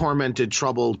very tormented,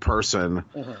 troubled person.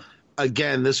 Mm-hmm.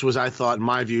 Again, this was, I thought, in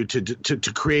my view,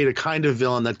 to create a kind of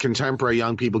villain that contemporary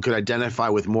young people could identify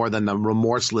with more than the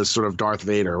remorseless sort of Darth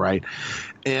Vader, right?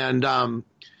 And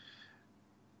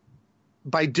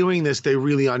by doing this, they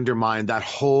really undermined that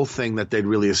whole thing that they'd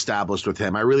really established with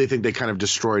him. I really think they kind of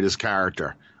destroyed his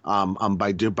character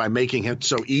by making him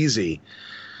so easy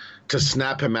to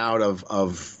snap him out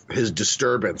of his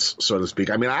disturbance, so to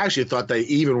speak. I mean, I actually thought they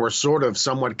even were sort of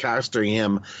somewhat casting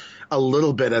him a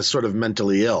little bit as sort of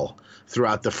mentally ill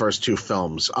throughout the first two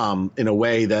films, in a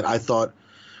way that I thought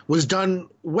was done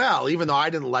well, even though I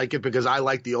didn't like it because I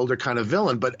liked the older kind of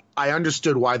villain, but I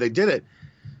understood why they did it.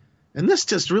 And this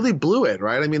just really blew it,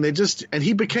 right? I mean, and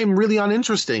he became really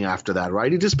uninteresting after that, right?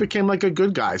 He just became like a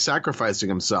good guy, sacrificing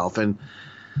himself. And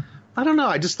I don't know,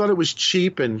 I just thought it was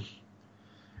cheap and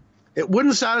it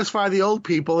wouldn't satisfy the old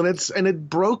people, and it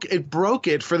broke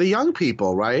it for the young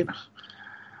people, right?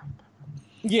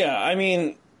 Yeah, I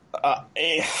mean,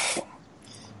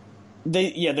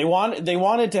 they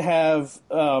wanted to have.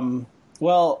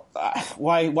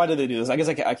 Why did they do this? I guess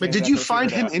I can't. But did you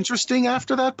find him interesting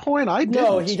after that point? I didn't.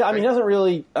 No, he doesn't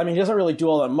really. I mean, he doesn't really do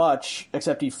all that much,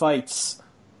 except he fights.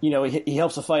 He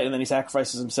helps the fight, and then he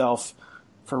sacrifices himself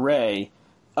for Rey.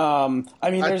 At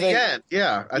the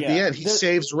end, he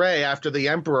saves Rey after the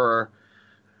Emperor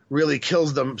really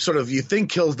kills them. Sort of, you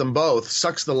think kills them both,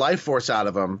 sucks the life force out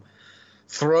of them,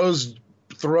 throws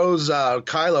throws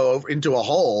Kylo over into a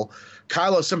hole.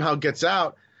 Kylo somehow gets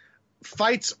out,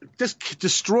 fights, just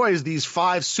destroys these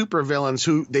 5 supervillains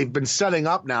who they've been setting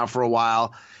up now for a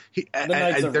while.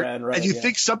 And you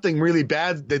think something really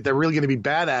bad, that they're really going to be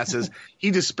badasses.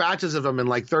 He dispatches of them in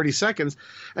like 30 seconds,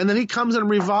 and then he comes and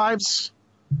revives.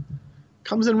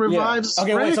 Yeah.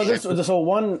 Okay, wait. So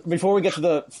one before we get to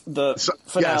the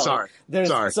finale. Yeah,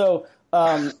 sorry. So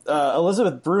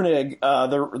Elizabeth Brunig,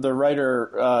 the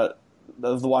writer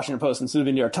of the Washington Post and soon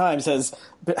the New York Times,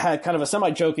 had kind of a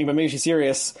semi-joking but maybe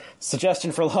serious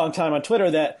suggestion for a long time on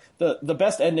Twitter that the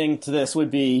best ending to this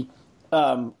would be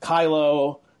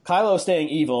Kylo staying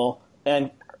evil and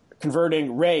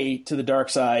converting Rey to the dark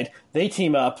side. They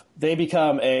team up. They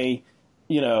become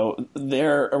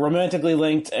they're romantically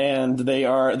linked, and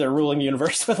they're ruling the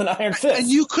universe with an iron fist. And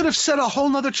you could have set a whole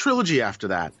nother trilogy after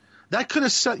that. That could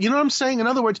have set, you know what I'm saying? In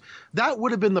other words, that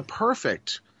would have been the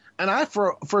perfect. And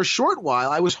for a short while,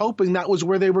 I was hoping that was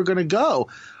where they were going to go.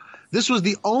 This was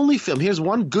the only film. Here's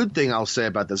one good thing I'll say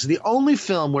about this. The only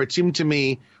film where it seemed to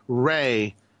me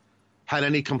Rey had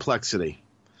any complexity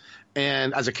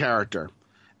and as a character.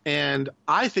 And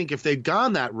I think if they'd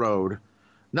gone that road,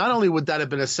 not only would that have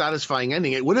been a satisfying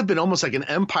ending, it would have been almost like an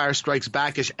Empire Strikes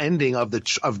Back-ish ending of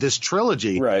this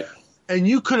trilogy. Right. And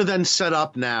you could have then set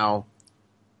up now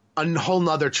a whole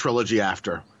nother trilogy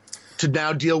after to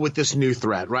now deal with this new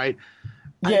threat, right?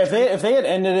 Yeah, if they had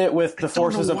ended it with the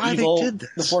forces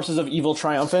of evil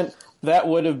triumphant, that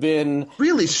would have been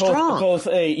really strong. Both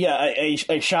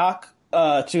a shock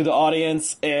to the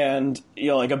audience and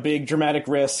like a big dramatic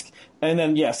risk, and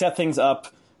then set things up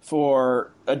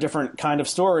for a different kind of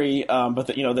story. But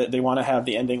they want to have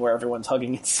the ending where everyone's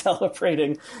hugging and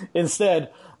celebrating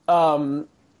instead. And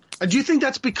do you think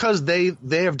that's because they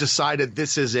have decided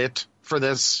this is it for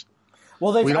this?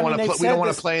 Well, we don't want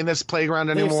to play in this playground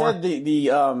anymore. They've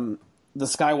said the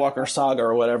Skywalker saga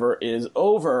or whatever is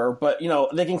over, but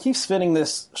they can keep spinning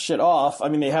this shit off. I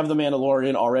mean, they have the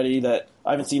Mandalorian already that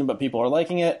I haven't seen, but people are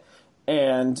liking it,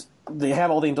 and they have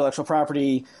all the intellectual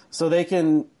property, so they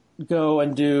can go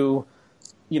and do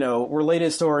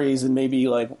related stories, and maybe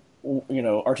like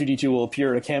R2-D2 will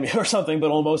appear in a cameo or something, but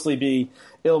it'll mostly be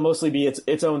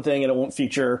its own thing, and it won't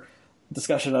feature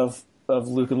discussion of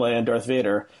Luke and Leia and Darth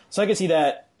Vader. So I can see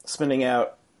that spinning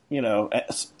out,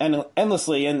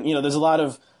 endlessly. And there's a lot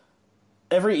of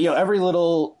every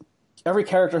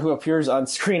character who appears on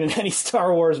screen in any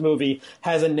Star Wars movie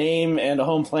has a name and a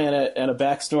home planet and a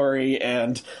backstory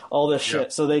and all this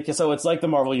shit. So it's like the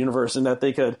Marvel universe in that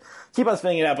they could keep on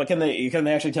spinning it out, but can they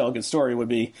actually tell a good story would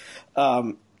be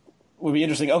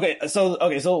interesting. Okay,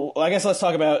 so I guess let's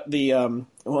talk about the.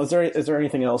 Is there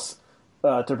anything else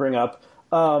to bring up?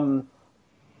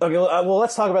 Okay, well,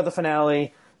 let's talk about the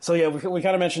finale. So we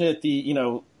kind of mentioned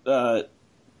it.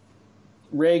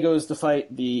 Rey goes to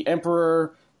fight the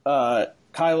Emperor.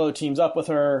 Kylo teams up with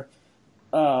her.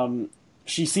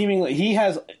 He seems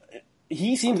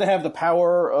to have the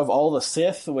power of all the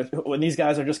Sith. When these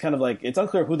guys are just kind of like, it's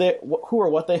unclear who or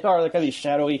what they are. They're kind of these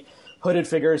shadowy, hooded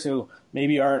figures who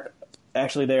maybe aren't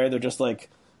actually there. They're just like,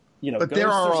 but there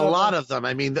are a lot of them.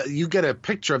 I mean, you get a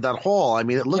picture of that hall. I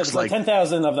mean, it looks like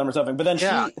 10,000 of them or something. But then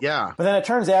But then it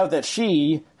turns out that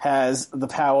she has the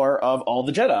power of all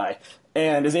the Jedi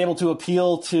and is able to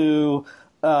appeal to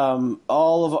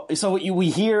all of. So we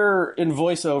hear in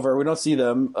voiceover. We don't see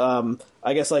them.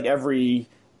 I guess like every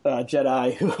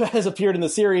Jedi who has appeared in the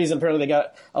series. And apparently, they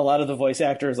got a lot of the voice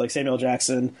actors like Samuel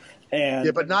Jackson.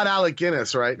 But not Alec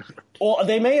Guinness, right? Well,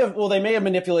 they may have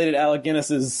manipulated Alec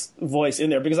Guinness's voice in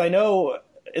there, because I know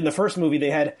in the first movie they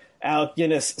had Alec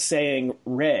Guinness saying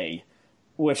Rey,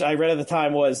 which I read at the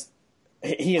time was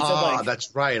he had said like,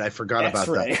 that's right, I forgot about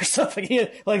X-ray that or something.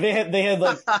 They had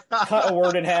cut a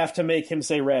word in half to make him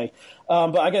say Rey.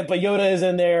 But Yoda is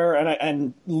in there,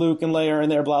 and Luke and Leia are in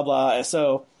there, blah blah.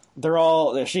 So they're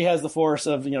all. She has the force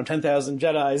of 10,000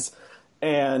 Jedis,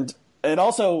 and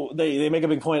also they make a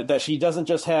big point that she doesn't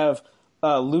just have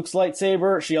Luke's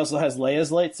lightsaber; she also has Leia's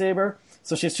lightsaber.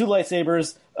 So she has two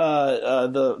lightsabers.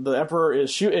 The Emperor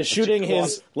is shooting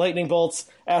his lightning bolts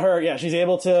at her. Yeah, she's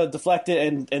able to deflect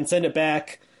it and send it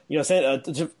back.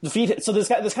 To defeat it. So this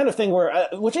kind of thing where,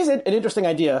 which is an interesting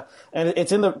idea, and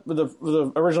it's in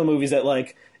the original movies that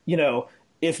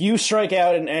if you strike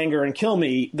out in anger and kill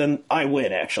me, then I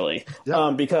win, actually.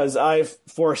 Yep. Because I've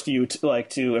forced you to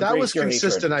embrace your hatred. That was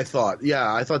consistent, I thought.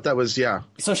 Yeah, I thought that was, yeah.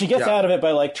 So she gets out of it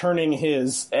by, turning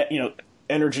his,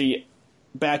 energy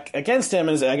back against him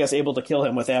and is, I guess, able to kill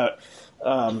him without,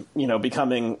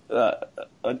 becoming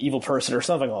an evil person or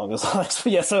something along those lines.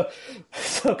 But yeah, so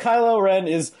Kylo Ren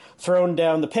is thrown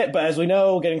down the pit. But as we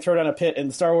know, getting thrown down a pit in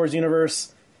the Star Wars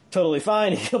universe totally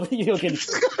fine. You can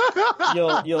just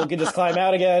climb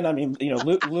out again. I mean,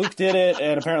 Luke did it,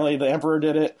 and apparently the Emperor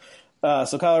did it.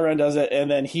 So Kylo Ren does it, and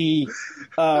then he,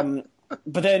 but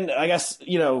then I guess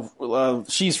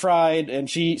she's fried, and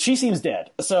she seems dead.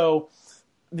 So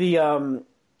so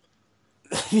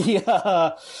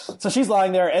she's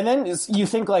lying there, and then you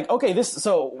think like, okay,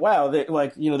 wow,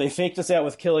 they faked us out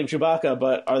with killing Chewbacca,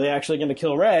 but are they actually going to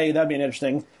kill Rey? That'd be an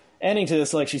interesting ending to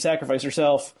this. Like, she sacrificed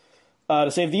herself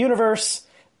to save the universe,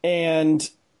 and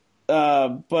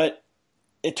but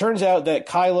it turns out that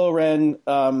Kylo Ren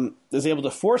is able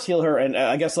to force heal her, and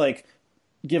I guess like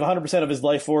give 100% of his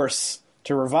life force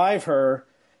to revive her,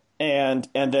 and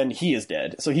then he is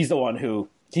dead. So he's the one who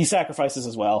he sacrifices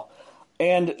as well.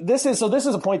 And this is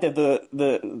a point that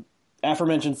the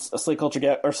aforementioned Slate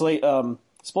Culture or Slate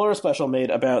spoiler special made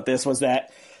about this, was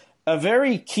that a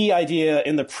very key idea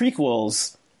in the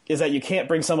prequels is that you can't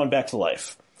bring someone back to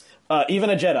life.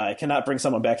 Even a Jedi cannot bring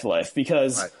someone back to life,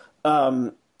 because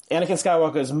Anakin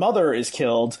Skywalker's mother is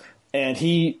killed, and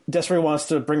he desperately wants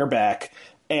to bring her back,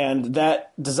 and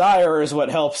that desire is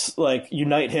what helps like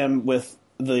unite him with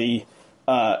with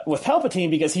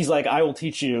Palpatine, because he's like, I will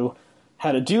teach you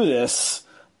how to do this,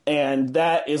 and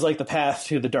that is like the path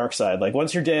to the dark side. Like,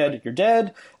 once you're dead, you're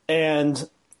dead, and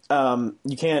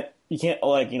you can't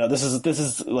like, this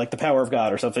is like the power of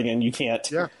God or something, and you can't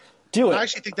do it. I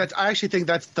actually think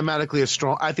that's thematically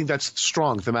strong. I think that's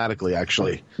strong thematically,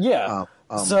 actually. Yeah.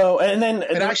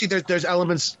 Actually, there's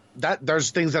elements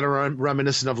there's things that are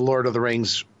reminiscent of Lord of the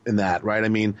Rings in that, right? I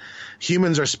mean,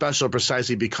 humans are special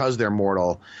precisely because they're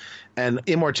mortal, and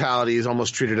immortality is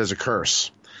almost treated as a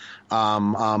curse.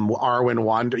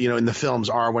 Arwen in the films,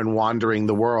 Arwen wandering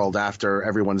the world after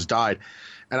everyone's died.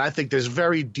 And I think there's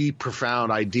very deep,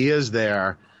 profound ideas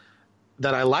there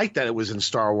that I like that it was in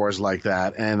Star Wars like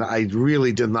that. And I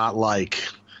really did not like.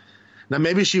 Now,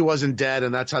 maybe she wasn't dead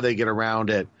and that's how they get around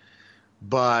it,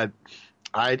 but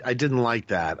I didn't like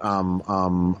that.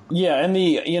 Yeah. And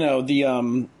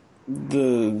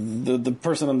the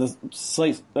person on the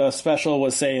Slate special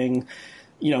was saying,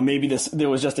 maybe there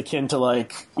was just akin to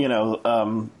like,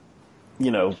 the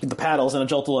paddles in a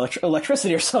jolt of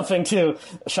electricity or something to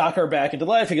shock her back into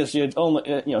life, because she's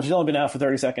only been out for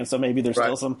 30 seconds. So maybe there's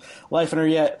still some life in her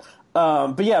yet.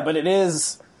 But it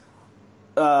is,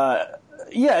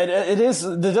 it is,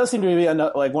 there does seem to be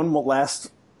like one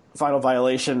last final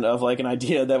violation of like an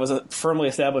idea that was firmly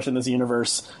established in this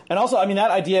universe. And also, I mean, that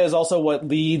idea is also what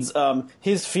leads,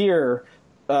 his fear,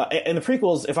 in the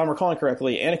prequels, if I'm recalling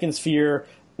correctly, Anakin's fear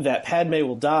that Padme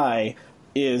will die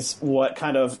is what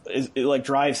kind of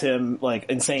drives him like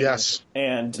insane. Yes.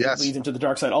 And leads him to the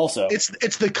dark side also.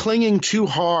 It's the clinging too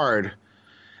hard.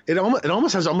 It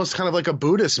almost has kind of like a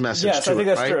Buddhist message. Yes, I think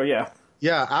that's true. Yeah.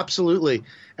 Yeah, absolutely.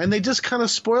 And they just kind of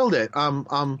spoiled it.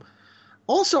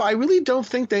 Also, I really don't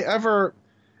think they ever,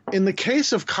 in the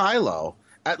case of Kylo,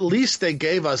 at least they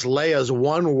gave us Leia's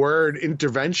one-word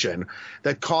intervention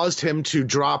that caused him to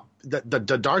drop the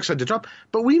dark side to drop.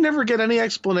 But we never get any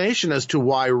explanation as to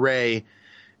why Rey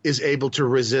is able to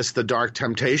resist the dark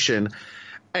temptation.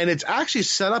 And it's actually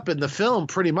set up in the film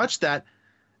pretty much that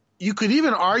you could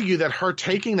even argue that her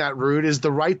taking that route is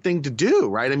the right thing to do,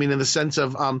 right? I mean, in the sense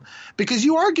of because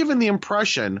you are given the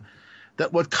impression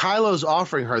that what Kylo's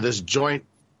offering her, this joint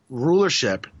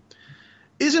rulership,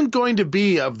 isn't going to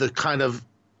be of the kind of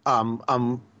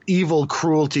evil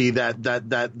cruelty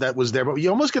that was there. But you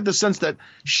almost get the sense that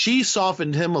she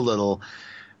softened him a little.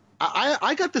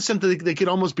 I got the sense that they could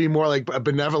almost be more like a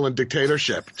benevolent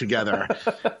dictatorship together.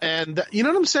 And you know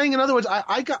what I'm saying? In other words,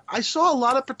 I saw a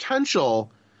lot of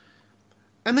potential,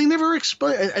 and they never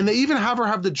explain. And they even have her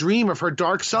have the dream of her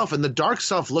dark self, and the dark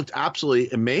self looked absolutely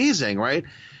amazing, right?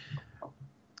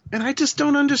 And I just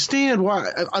don't understand why.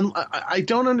 I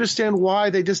don't understand why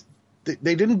they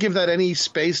didn't give that any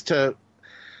space to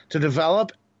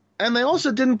develop, and they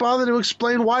also didn't bother to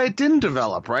explain why it didn't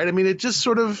develop, right? I mean, it just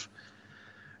sort of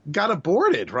got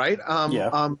aborted, right?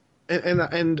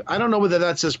 And I don't know whether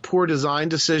that's just poor design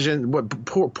decision,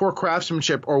 poor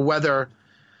craftsmanship, or whether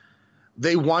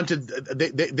they made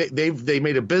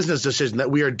a business decision that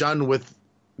we are done with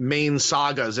main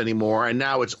sagas anymore, and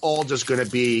now it's all just going to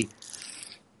be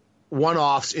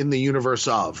one-offs in the universe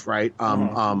of, right?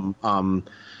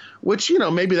 Which,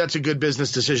 maybe that's a good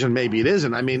business decision, maybe it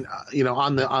isn't. I mean,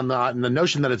 on the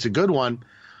notion that it's a good one,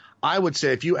 I would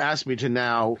say if you ask me to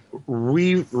now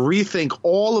rethink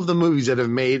all of the movies that have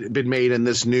been made in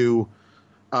this new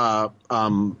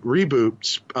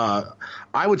reboot,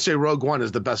 I would say Rogue One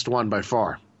is the best one by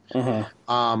far.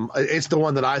 It's the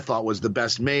one that I thought was the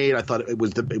best made. I thought it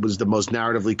was the most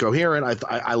narratively coherent.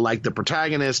 I liked the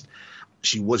protagonist.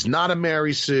 She was not a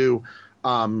Mary Sue.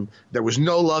 There was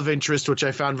no love interest, which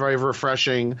I found very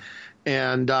refreshing.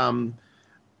 And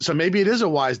so maybe it is a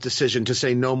wise decision to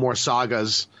say no more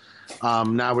sagas.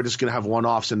 Now we're just going to have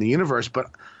one-offs in the universe.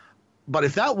 But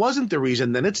if that wasn't the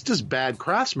reason, then it's just bad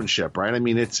craftsmanship, right? I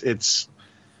mean, it's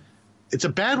a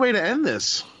bad way to end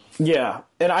this. Yeah,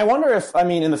 and I wonder if,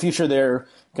 in the future they're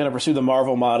going to pursue the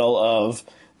Marvel model of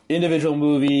individual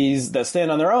movies that stand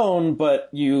on their own, but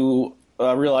you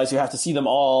realize you have to see them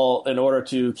all in order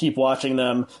to keep watching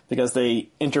them because they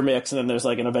intermix, and then there's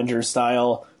like an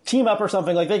Avengers-style team-up or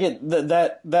something. Like they get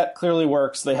that clearly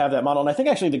works. They have that model, and I think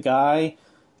actually the guy,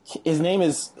 his name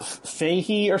is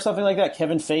Fahey or something like that,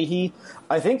 Kevin Fahey,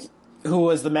 I think, who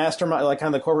was the mastermind, like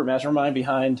kind of the corporate mastermind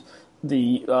behind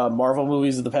the Marvel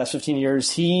movies of the past 15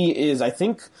 years. He is, I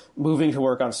think, moving to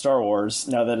work on Star Wars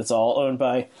now that it's all owned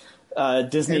by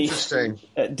Disney. Interesting.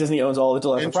 Disney owns all the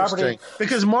intellectual property.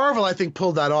 Because Marvel, I think,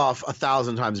 pulled that off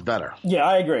 1,000 times better. Yeah,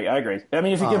 I agree. I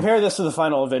mean, if you compare this to the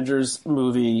final Avengers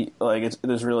movie, like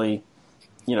there's really,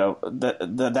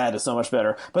 that is so much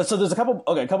better. But so there's a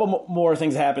couple more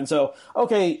things happen. So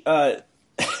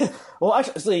well,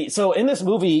 actually, so in this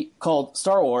movie called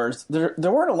Star Wars, there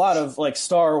weren't a lot of like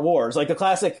Star Wars, like the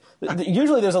classic.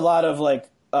 Usually, there's a lot of like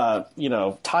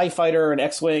TIE fighter and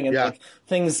X-wing and like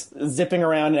things zipping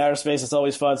around in outer space. It's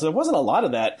always fun. So there wasn't a lot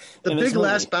of that. The big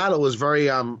last battle was very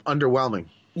underwhelming.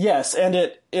 Yes, and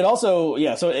it also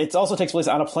so it also takes place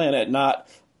on a planet, not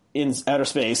in outer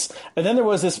space. And then there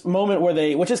was this moment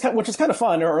where which is kind of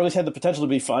fun, or at least had the potential to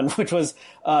be fun, which was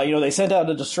they sent out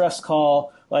a distress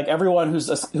call, like everyone who's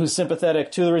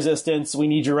sympathetic to the Resistance, we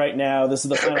need you right now. This is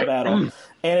the final battle.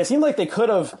 And it seemed like they could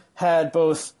have had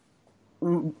both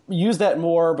used that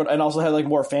more, and also had like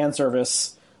more fan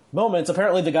service moments.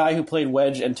 Apparently, the guy who played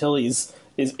Wedge Antilles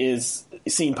is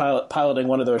seen piloting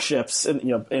one of those ships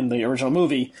in the original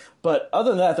movie. But other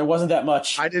than that, there wasn't that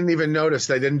much. I didn't even notice.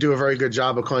 They didn't do a very good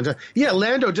job of calling time. Yeah,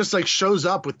 Lando just like shows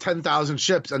up with 10,000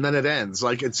 ships and then it ends.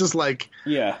 Like it's just like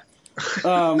yeah.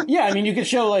 I mean, you could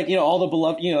show like all the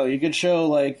beloved. You could show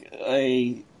like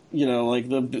a. Like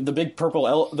the big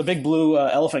purple, the big blue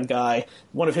elephant guy,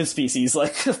 one of his species,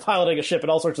 like piloting a ship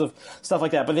and all sorts of stuff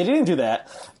like that. But they didn't do that.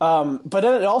 But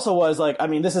then it also was like, I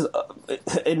mean, this is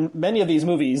in many of these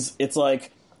movies, it's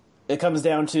like it comes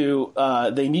down to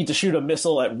they need to shoot a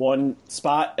missile at one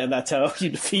spot, and that's how you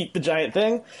defeat the giant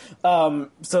thing.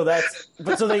 So they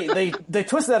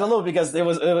twisted that a little because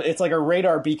it's like a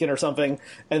radar beacon or something,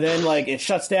 and then like it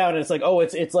shuts down, and it's like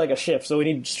it's like a ship, so we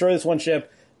need to destroy this one ship.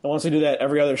 And once we do that,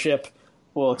 every other ship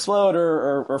will explode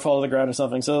or fall to the ground or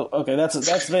something. So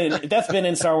that's been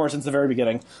in Star Wars since the very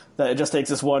beginning. That it just takes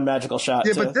this one magical shot.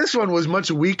 Yeah, but this one was much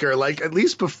weaker. Like at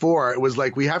least before, it was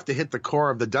like we have to hit the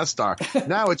core of the Death Star.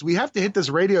 Now it's we have to hit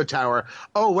this radio tower.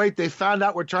 Oh wait, they found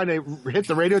out we're trying to hit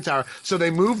the radio tower, so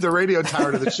they moved the radio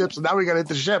tower to the ship. So now we got to hit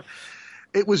the ship.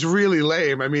 It was really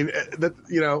lame. I mean, the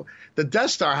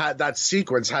Death Star that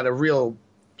sequence had a real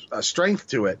strength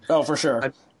to it. Oh, for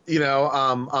sure.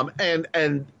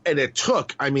 And it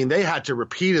took, I mean, they had to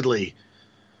repeatedly,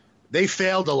 they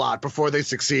failed a lot before they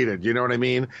succeeded. You know what I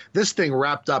mean? This thing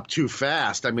wrapped up too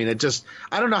fast. I mean,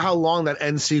 I don't know how long that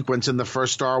end sequence in the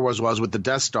first Star Wars was with the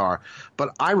Death Star,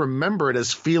 but I remember it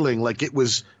as feeling like it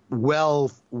was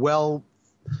well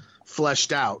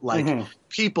fleshed out. Like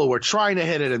people were trying to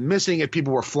hit it and missing it.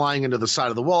 People were flying into the side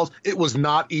of the walls. It was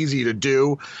not easy to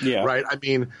do. Yeah. Right. I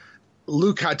mean,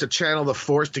 Luke had to channel the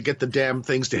Force to get the damn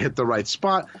things to hit the right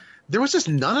spot. There was just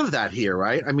none of that here,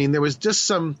 right? I mean, there was just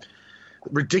some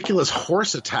ridiculous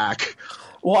horse attack.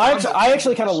 Well, I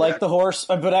actually kind of like the horse,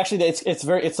 but actually it's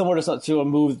similar to a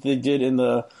move they did in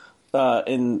the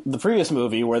previous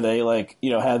movie where they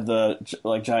had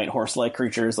the giant horse-like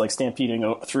creatures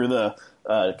stampeding through the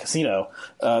casino,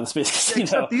 the space casino.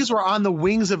 Except these were on the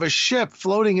wings of a ship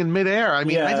floating in midair. I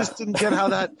mean, I just didn't get how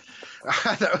that.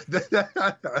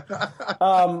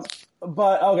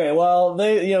 But okay, well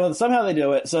they somehow they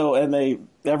do it. So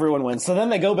everyone wins. So then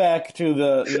they go back to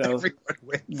the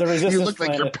the Resistance. You look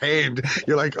like you're pained.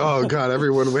 You're like, oh god,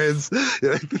 everyone wins.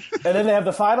 And then they have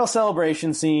the final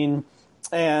celebration scene.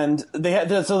 And they had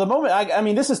so the moment. I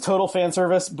mean, this is total fan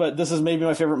service, but this is maybe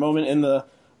my favorite moment in the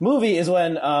movie is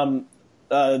when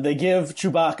they give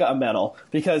Chewbacca a medal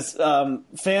because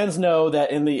fans know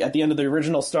that at the end of the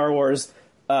original Star Wars,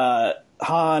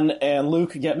 Han and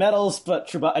Luke get medals, but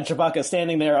Chewbacca is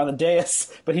standing there on the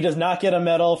dais, but he does not get a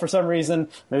medal for some reason.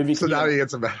 Maybe so now he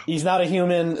gets a medal. He's not a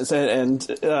human,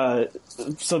 but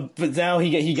now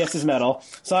he gets his medal.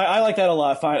 So I like that a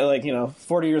lot.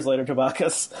 40 years later,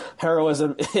 Chewbacca's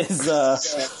heroism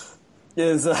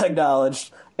is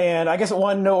acknowledged. And I guess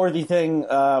one noteworthy thing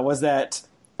was that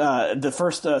the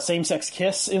first same-sex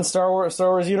kiss in Star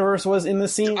Wars universe was in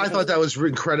this scene. I thought that was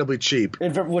incredibly cheap,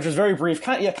 which was very brief.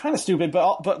 Kind of stupid,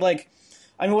 but like,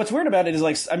 I mean, what's weird about it is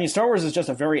like, I mean, Star Wars is just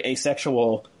a very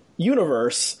asexual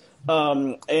universe,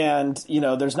 and you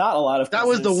know, there's not a lot of. That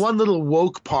was the one little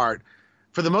woke part.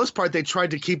 For the most part, they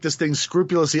tried to keep this thing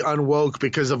scrupulously unwoke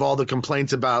because of all the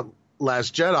complaints about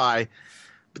Last Jedi.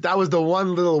 But that was the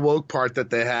one little woke part that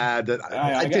they had that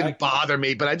it didn't bother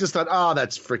me, but I just thought, oh,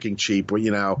 that's freaking cheap.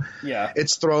 You know, yeah,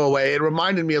 it's throwaway. It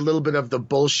reminded me a little bit of the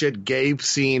bullshit gay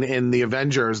scene in the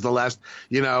Avengers, the last,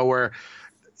 you know, where,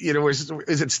 you know, is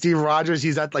it Steve Rogers?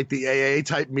 He's at like the AA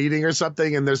type meeting or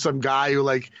something, and there's some guy who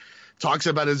like talks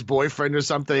about his boyfriend or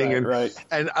something,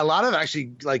 and a lot of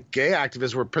actually like gay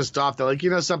activists were pissed off. They're like, you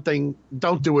know something,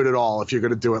 don't do it at all if you're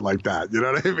going to do it like that. You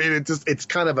know what I mean? It's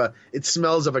kind of it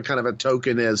smells of a kind of a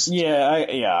tokenist.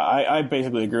 I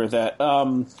basically agree with that.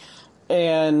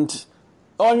 And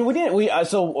I mean,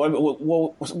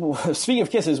 speaking of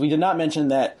kisses, we did not mention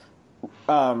that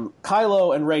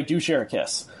Kylo and Rey do share a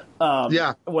kiss.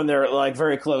 When they're like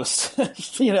very close,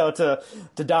 you know, to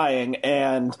dying,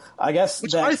 and I guess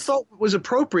which I thought was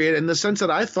appropriate in the sense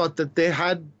that I thought that they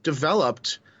had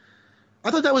developed. I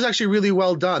thought that was actually really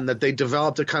well done. That they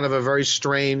developed a kind of a very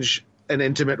strange and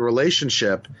intimate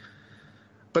relationship,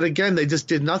 but again, they just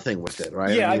did nothing with it,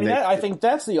 right? Yeah, I think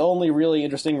that's the only really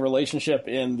interesting relationship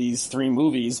in these three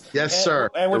movies. Yes,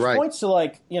 sir. And which points to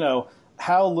like, you know,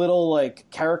 how little like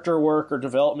character work or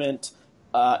development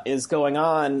is going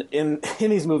on in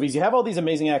these movies. You have all these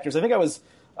amazing actors. I think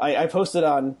I posted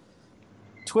on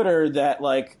Twitter that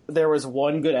like there was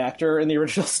one good actor in the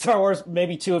original Star Wars,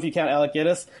 maybe two if you count Alec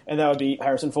Guinness, and that would be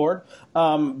Harrison Ford.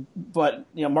 But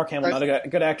you know, Mark Hamill, not a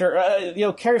good actor. You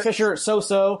know, Carrie Fisher,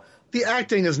 so. The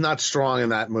acting is not strong in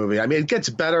that movie. I mean, it gets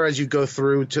better as you go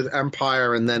through to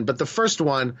Empire, but the first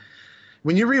one,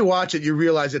 when you rewatch it, you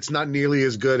realize it's not nearly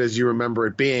as good as you remember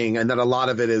it being, and that a lot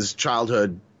of it is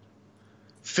childhood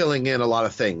filling in a lot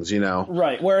of things, you know.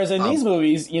 Right. Whereas in these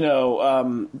movies, you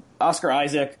know, Oscar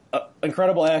Isaac,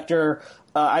 incredible actor.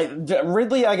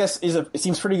 Ridley, I guess,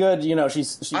 seems pretty good. You know,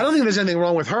 she's. I don't think there's anything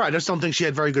wrong with her. I just don't think she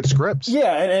had very good scripts.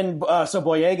 Yeah, and so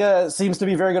Boyega seems to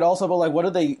be very good also. But like,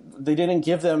 what did they didn't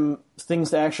give them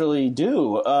things to actually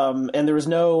do, and there was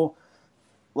no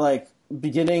like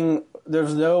beginning. There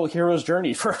was no hero's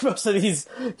journey for most of these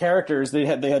characters. They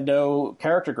had no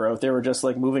character growth. They were just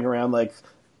like moving around like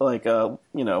you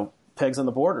know, pegs on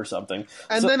the board or something.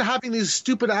 And then having these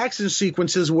stupid action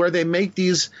sequences where they make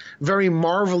these very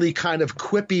Marvel-y kind of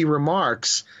quippy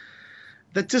remarks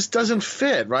that just doesn't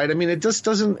fit, right? I mean, it just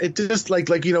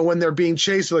like, you know, when they're being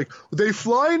chased, like, they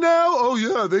fly now? Oh,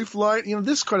 yeah, they fly. You know,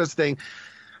 this kind of thing.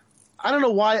 I don't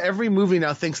know why every movie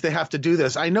now thinks they have to do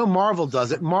this. I know Marvel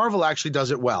does it. Marvel actually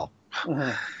does it well. Mm-hmm.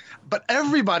 But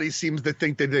everybody seems to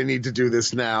think that they need to do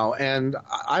this now, and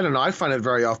I don't know. I find it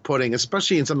very off-putting,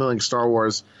 especially in something like Star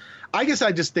Wars. I guess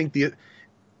I just think do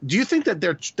you think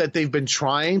that they've been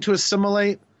trying to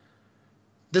assimilate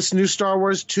this new Star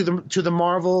Wars to the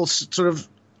Marvel sort of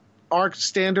arc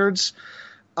standards?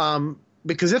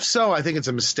 Because if so, I think it's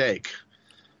a mistake.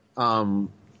 I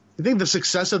think the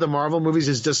success of the Marvel movies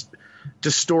is just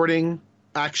distorting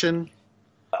action.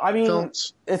 I mean,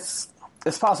 films.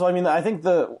 It's possible. I mean, I think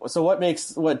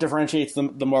what differentiates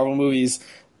the Marvel movies,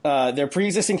 they're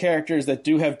pre-existing characters that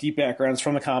do have deep backgrounds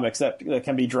from the comics that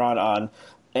can be drawn on,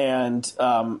 and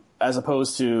as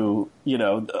opposed to, you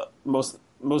know, most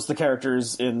of the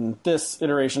characters in this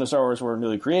iteration of Star Wars were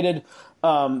newly created.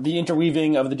 The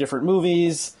interweaving of the different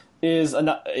movies is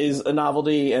a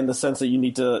novelty in the sense that you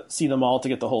need to see them all to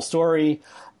get the whole story.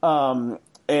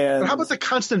 And but how about the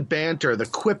constant banter, the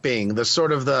quipping, the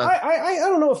sort of the... I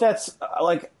don't know if that's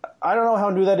like, I don't know how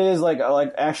new that is. Like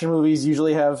action movies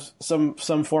usually have some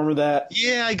form of that.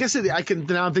 Yeah, I guess now I'm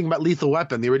thinking about Lethal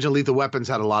Weapon. The original Lethal Weapons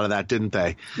had a lot of that, didn't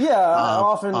they? Yeah,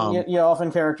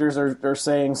 often characters are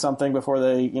saying something before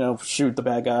they, you know, shoot the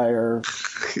bad guy, or,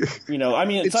 you know, I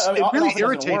mean, it really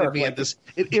irritated me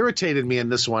It irritated me in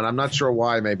this one. I'm not sure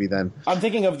why. Maybe then I'm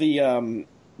thinking of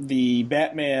the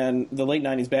Batman, the late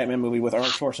 90s Batman movie with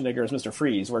Arnold Schwarzenegger as Mr.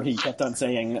 Freeze, where he kept on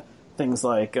saying things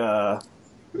like,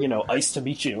 you know, "Ice to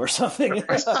meet you" or something.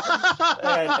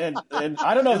 and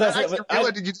I don't know if that's...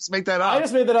 Did you just make that up? I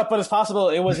just made that up, but it's possible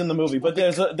it was in the movie. But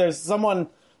there's someone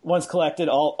once collected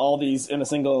all these in a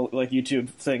single like YouTube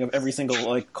thing of every single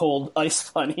like cold ice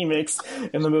pun he makes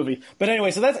in the movie. But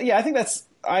anyway, so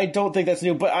I don't think that's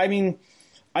new. But I mean,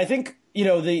 I think, you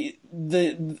know, the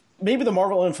maybe the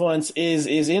Marvel influence is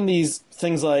in these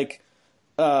things like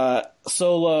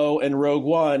Solo and Rogue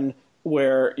One,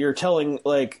 where you're telling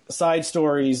like side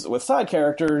stories with side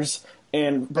characters,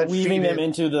 but weaving them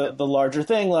into the larger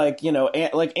thing, like, you know,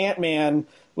 like Ant-Man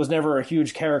was never a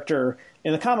huge character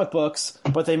in the comic books,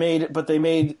 but they made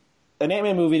an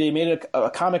Ant-Man movie, they made a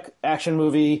comic action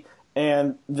movie,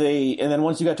 and then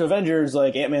once you got to Avengers,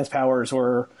 like, Ant-Man's powers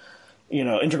were, you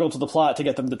know, integral to the plot to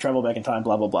get them to travel back in time,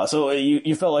 blah blah blah. So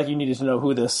you felt like you needed to know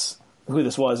who this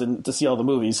was and to see all the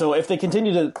movies. So if they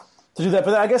continue to do that,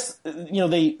 but I guess, you know,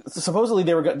 they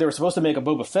were supposed to make a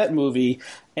Boba Fett movie,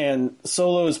 and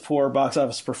Solo's poor box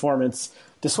office performance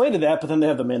dissuaded that. But then they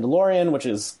have the Mandalorian, which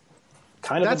is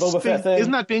kind of a Boba Fett thing.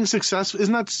 Isn't that being successful?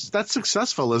 That's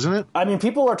successful, isn't it? I mean,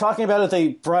 people are talking about it. They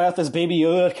brought out this Baby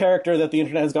Yoda character that the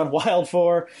internet has gone wild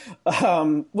for,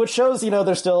 which shows, you know,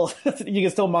 there's still you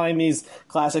can still mine these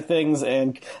classic things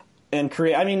and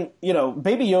create. I mean, you know,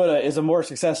 Baby Yoda is a more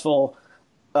successful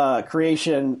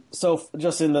creation, so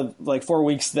just in the like 4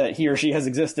 weeks that he or she has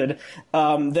existed,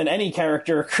 than any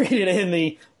character created in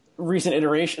the recent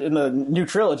iteration in the new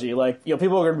trilogy. Like, you know,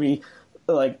 people are going to be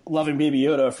like loving Baby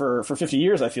Yoda for 50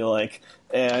 years, I feel like.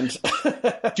 And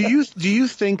do you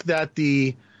think that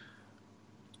the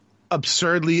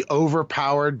absurdly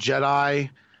overpowered Jedi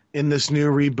in this new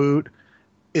reboot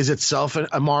is itself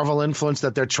a Marvel influence,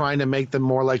 that they're trying to make them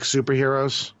more like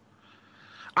superheroes?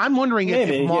 I'm wondering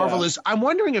if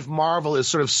Marvel is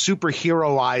sort of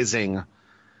superheroizing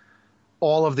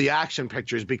all of the action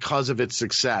pictures because of its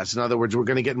success. In other words, we're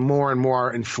going to get more and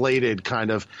more inflated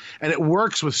kind of, and it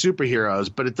works with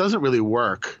superheroes, but it doesn't really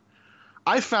work.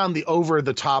 I found the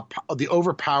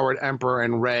overpowered Emperor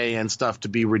and Rey and stuff to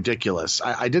be ridiculous.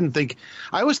 I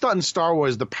always thought in Star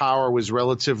Wars the power was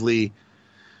relatively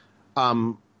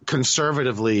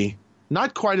conservatively,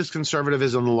 not quite as conservative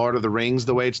as in the Lord of the Rings,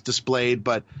 the way it's displayed,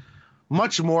 but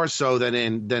much more so than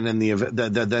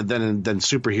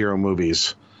superhero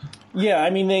movies. Yeah, I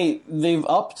mean they've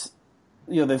upped,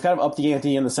 you know, they've kind of upped the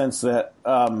ante in the sense that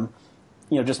you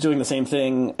know, just doing the same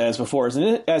thing as before is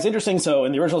as interesting. So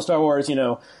in the original Star Wars, you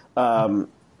know,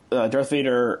 Darth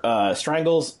Vader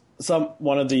strangles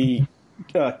one of the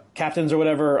captains or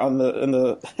whatever in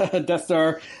the Death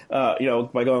Star, you know,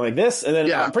 by going like this, and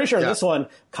then I'm pretty sure in this one,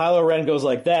 Kylo Ren goes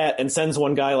like that and sends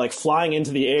one guy like flying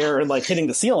into the air and like hitting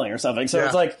the ceiling or something. So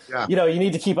it's like, you know, you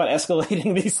need to keep on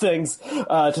escalating these things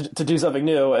to do something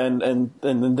new, and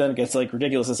then it gets like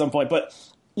ridiculous at some point. But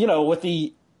you know,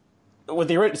 the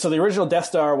original Death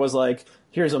Star was like,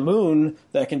 here's a moon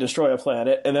that can destroy a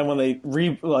planet, and then when they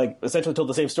essentially told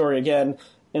the same story again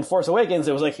in Force Awakens,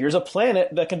 it was like, here's a planet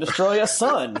that can destroy a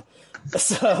sun.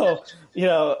 So, you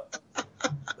know,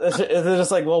 they're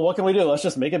just like, well, what can we do? Let's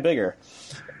just make it bigger.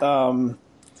 I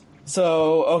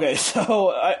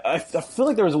feel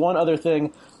like there was one other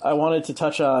thing I wanted to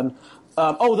touch on.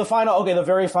 The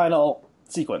very final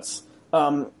sequence.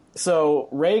 So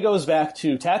Rey goes back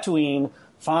to Tatooine,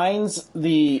 finds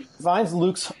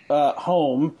Luke's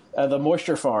home at the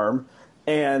moisture farm,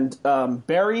 and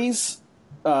buries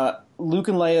Luke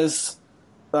and Leia's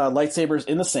lightsabers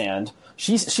in the sand.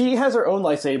 She has her own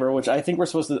lightsaber, which I think we're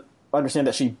supposed to understand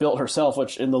that she built herself,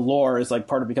 which in the lore is like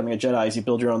part of becoming a Jedi, is you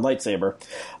build your own lightsaber.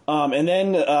 And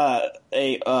then a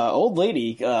old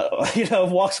lady, you know,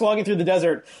 walking through the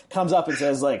desert, comes up and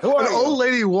says, like, "Who are you?" An old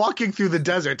lady walking through the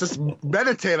desert. Just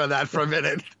meditate on that for a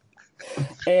minute.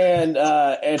 And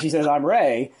she says, "I'm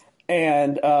Rey,"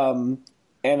 and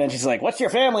then she's like, "What's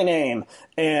your family name?"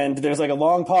 And there's like a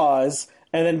long pause,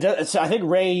 and then I think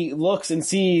Rey looks and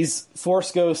sees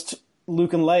Force Ghost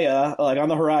Luke and Leia like on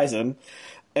the horizon,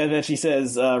 and then she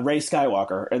says, "Rey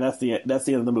Skywalker," and that's the end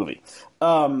of the movie.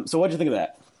 So what did you think of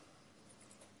that?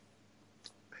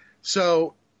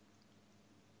 So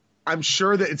I'm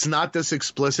sure that it's not this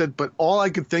explicit, but all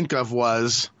I could think of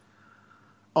was,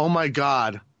 oh my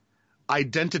God,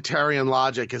 identitarian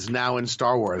logic is now in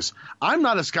Star Wars. I'm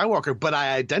not a Skywalker, but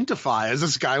I identify as a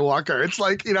Skywalker. It's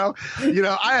like, you know,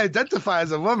 I identify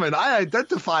as a woman. I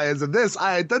identify as a this.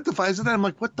 I identify as a that. I'm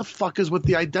like, what the fuck is with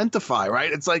the identify,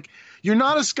 right? It's like, you're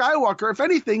not a Skywalker. If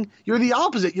anything, you're the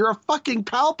opposite. You're a fucking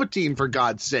Palpatine, for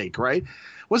God's sake, right?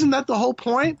 Wasn't that the whole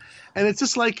point? And it's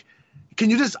just like, can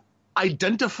you just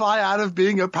identify out of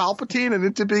being a Palpatine and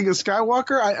into being a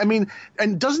Skywalker? I mean,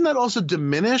 and doesn't that also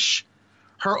diminish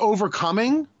her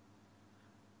overcoming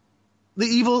the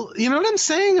evil? You know what I'm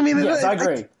saying? I mean, yes, I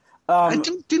agree. I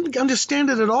didn't understand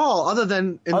it at all, other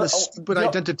than in this stupid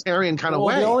identitarian kind of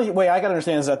way. The only way I can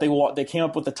understand is that they came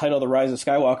up with the title "The Rise of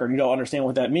Skywalker," and you don't understand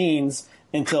what that means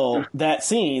until that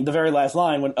scene, the very last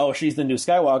line, when she's the new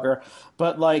Skywalker.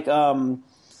 But like, I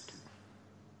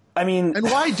mean, and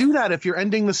why do that if you're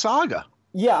ending the saga?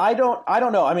 Yeah, I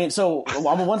don't know. I mean, so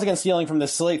I'm once again stealing from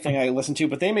this Slate thing I listened to,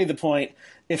 but they made the point,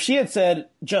 if she had said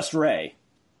just Rey,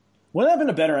 wouldn't that have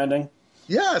been a better ending?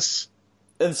 Yes.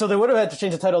 And so they would have had to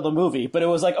change the title of the movie, but it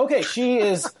was like, okay, she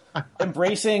is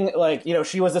embracing, like, you know,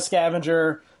 she was a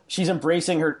scavenger. She's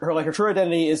embracing her true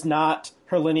identity is not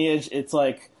her lineage. It's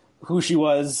like who she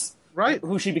was, right?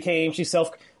 Who she became. She's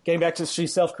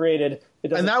self-created.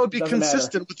 And that would be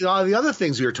consistent with all the other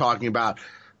things we were talking about.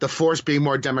 The Force being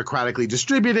more democratically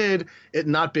distributed, it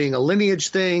not being a lineage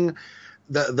thing,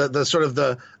 the sort of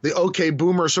the okay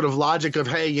boomer sort of logic of,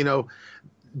 hey, you know,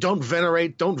 don't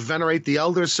venerate the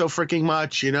elders so freaking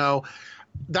much, you know.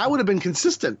 That would have been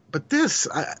consistent. But this,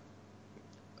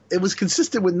 it was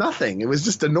consistent with nothing. It was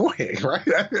just annoying, right?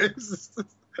 That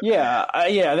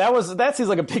seems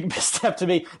like a big misstep to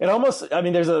me. It almost, I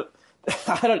mean,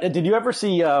 did you ever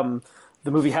see the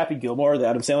movie Happy Gilmore, the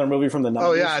Adam Sandler movie from the 90s?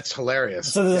 Oh yeah, it's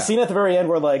hilarious. So there's a scene at the very end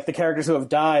where like the characters who have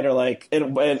died are like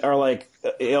are like,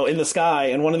 you know, in the sky,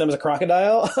 and one of them is a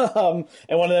crocodile,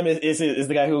 and one of them is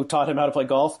the guy who taught him how to play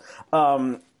golf.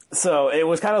 So it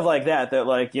was kind of like that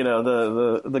like, you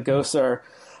know, the ghosts are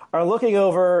looking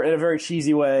over in a very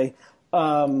cheesy way,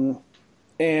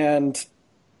 and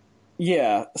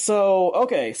yeah. So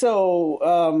okay,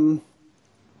 so.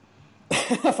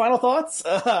 Final thoughts?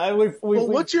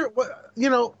 You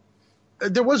know,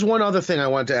 there was one other thing I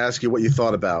wanted to ask you what you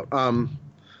thought about.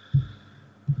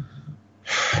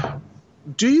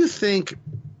 Do you think,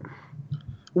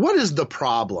 what is the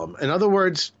problem? In other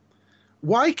words,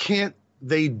 why can't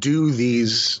they do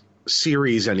these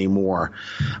series anymore?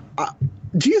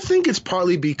 Do you think it's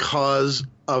partly because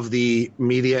of the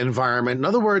media environment? In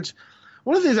other words,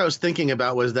 one of the things I was thinking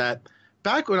about was that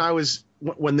back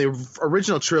when the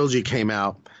original trilogy came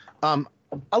out,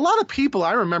 a lot of people,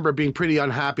 I remember being pretty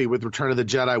unhappy with Return of the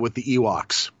Jedi with the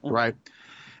Ewoks, right?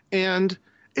 And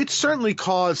it certainly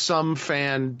caused some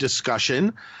fan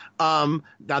discussion. Now,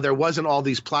 there wasn't all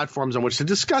these platforms on which to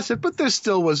discuss it, but there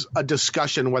still was a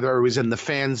discussion, whether it was in the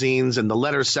fanzines and the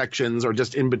letter sections or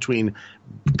just in between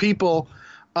people.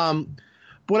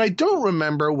 What I don't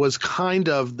remember was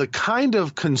the kind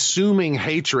of consuming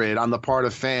hatred on the part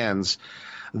of fans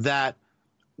that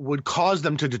would cause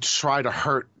them to try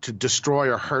to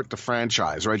destroy or hurt the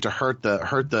franchise, right? To hurt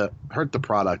the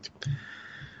product.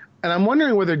 And I'm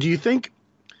wondering do you think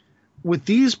with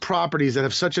these properties that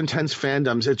have such intense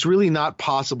fandoms, it's really not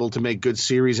possible to make good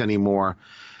series anymore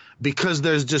because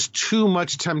there's just too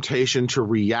much temptation to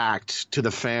react to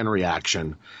the fan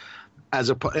reaction.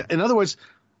 In other words,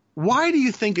 why do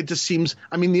you think it just seems,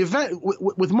 I mean, the event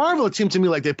with Marvel, it seemed to me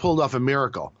like they pulled off a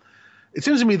miracle. It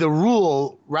seems to me the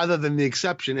rule, rather than the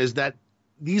exception, is that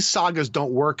these sagas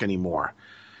don't work anymore.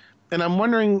 And I'm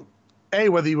wondering, A,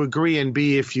 whether you agree, and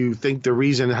B, if you think the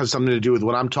reason has something to do with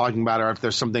what I'm talking about, or if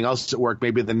there's something else at work,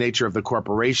 maybe the nature of the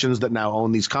corporations that now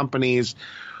own these companies.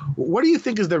 What do you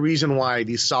think is the reason why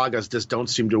these sagas just don't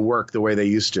seem to work the way they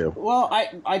used to? Well,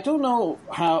 I don't know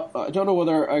I don't know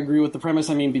whether I agree with the premise.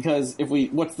 I mean, because if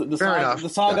the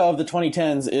saga of the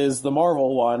 2010s is the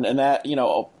Marvel one, and that, you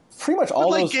know, pretty much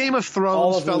all those Game of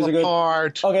Thrones fell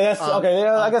apart. Okay, that's okay.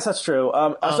 Yeah, I guess that's true.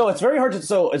 So it's very hard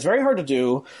to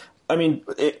do. I mean,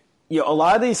 a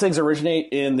lot of these things originate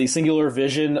in the singular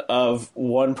vision of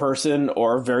one person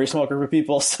or a very small group of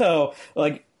people. So,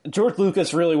 like, George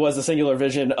Lucas really was the singular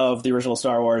vision of the original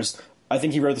Star Wars. I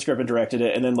think he wrote the script and directed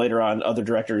it, and then later on, other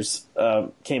directors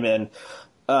came in.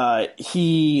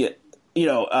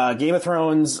 Game of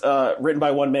Thrones, written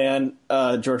by one man,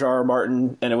 George R.R.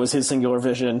 Martin, and it was his singular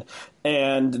vision.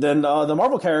 And then the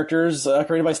Marvel characters,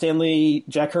 created by Stan Lee,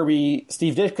 Jack Kirby,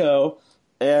 Steve Ditko,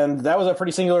 and that was a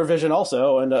pretty singular vision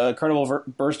also, and a incredible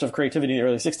burst of creativity in the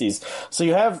early 60s. So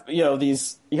you have, you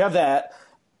have that,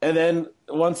 and then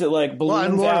once it like balloons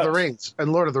and Lord out, of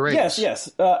the Rings. Yes.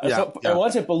 And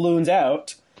once it balloons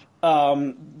out,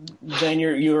 then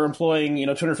you're employing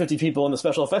 250 people in the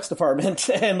special effects department,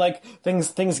 and like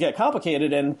things get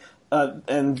complicated, and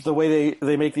the way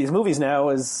they make these movies now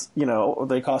is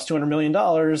they cost $200 million,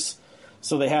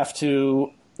 so they have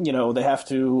to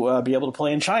be able to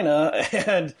play in China,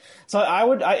 and so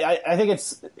I think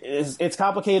it's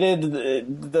complicated.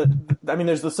 I mean,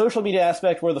 there's the social media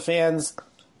aspect where the fans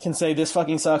can say this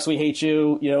fucking sucks, we hate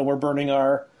you, we're burning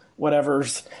our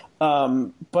whatevers.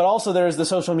 But also there's the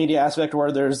social media aspect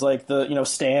where there's like the,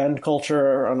 stan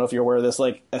culture. I don't know if you're aware of this,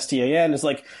 like STAN is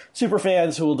like super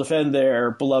fans who will defend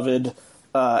their beloved,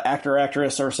 actor,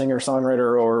 actress, or singer,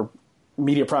 songwriter, or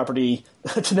media property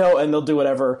and they'll do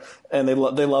whatever. And they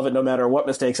love it no matter what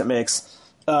mistakes it makes.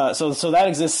 So that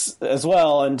exists as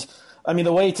well. And I mean,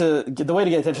 the way to get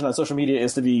attention on social media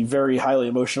is to be very highly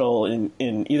emotional in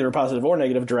either a positive or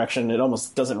negative direction. It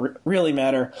almost doesn't really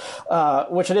matter,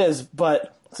 which it is,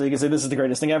 so you can say this is the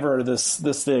greatest thing ever, or this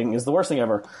thing is the worst thing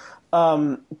ever.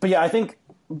 But yeah, I think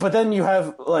but then you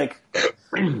have like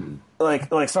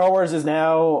Star Wars is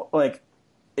now like,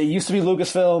 it used to be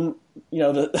Lucasfilm,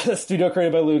 the studio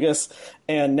created by Lucas,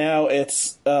 and now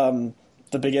it's the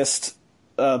biggest,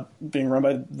 being run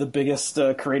by the biggest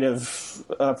creative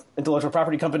intellectual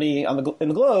property company in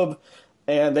the globe,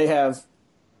 and they have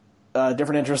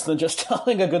different interests than just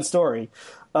telling a good story.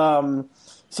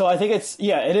 So I think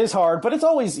it is hard, but it's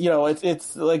always,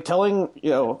 it's like telling,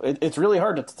 it's really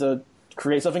hard to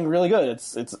create something really good.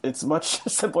 It's much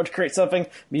simpler to create something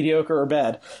mediocre or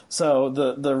bad. So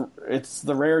it's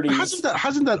the rarity.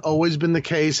 Hasn't that always been the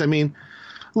case? I mean,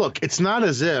 look, it's not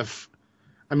as if,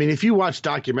 if you watch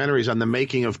documentaries on the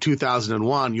making of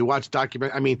 2001, you watch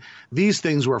these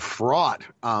things were fraught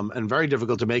and very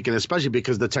difficult to make, and especially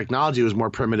because the technology was more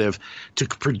primitive to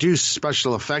produce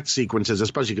special effects sequences,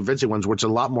 especially convincing ones, which are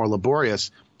a lot more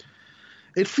laborious.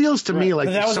 It feels to me like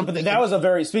that was a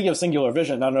very, speaking of singular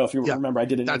vision, I don't know if you remember, I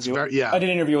did an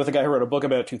interview with a guy who wrote a book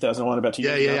about 2001 about 2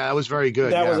 years ago. Yeah, that was very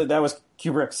good. That was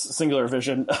Kubrick's singular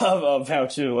vision of how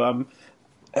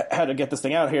to get this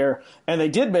thing out here. And they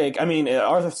did make,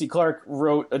 Arthur C. Clarke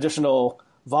wrote additional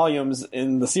volumes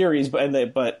in the series, but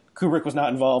Kubrick was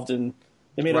not involved in.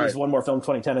 They made at least one more film,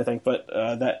 2010, I think, but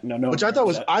which I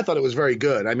thought it was very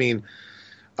good.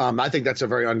 I think that's a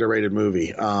very underrated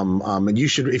movie. And you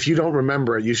should, if you don't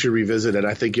remember it, you should revisit it.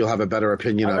 I think you'll have a better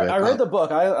opinion of it. I read the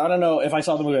book. I don't know if I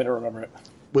saw the movie. I don't remember it.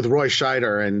 With Roy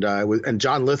Scheider and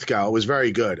John Lithgow, it was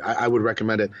very good. I would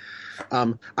recommend it.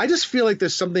 I just feel like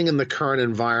there's something in the current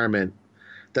environment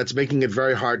that's making it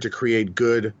very hard to create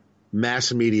good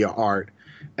mass media art.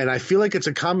 And I feel like it's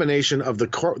a combination of the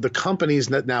companies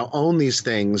that now own these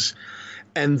things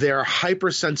and their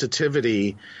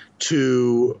hypersensitivity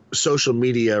to social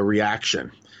media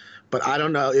reaction. But I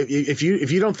don't know if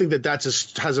you don't think that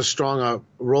has a strong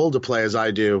role to play as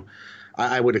I do.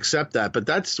 I would accept that, but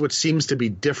that's what seems to be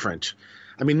different.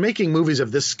 Making movies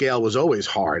of this scale was always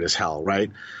hard as hell, right?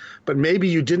 But maybe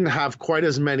you didn't have quite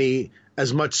as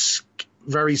much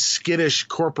very skittish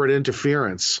corporate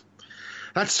interference.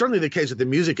 That's certainly the case with the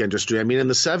music industry. In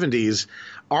the 70s,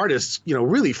 artists,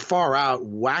 really far out,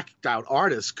 whacked out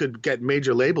artists could get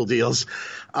major label deals.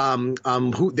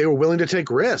 Who they were willing to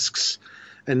take risks.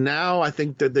 And now I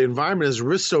think that the environment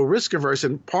is so risk averse,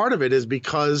 and part of it is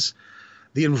because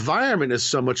the environment is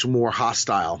so much more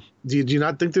hostile. Do you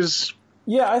not think there's?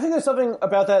 Yeah, I think there's something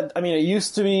about that. It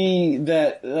used to be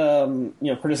that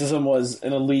criticism was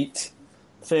an elite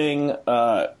thing.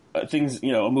 Things,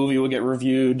 a movie would get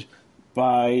reviewed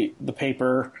by the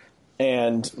paper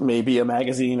and maybe a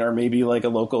magazine or maybe like a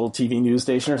local TV news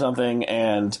station or something,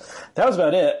 and that was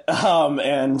about it.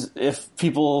 And if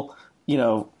people,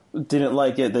 didn't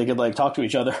like it, they could talk to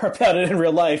each other about it in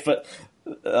real life, but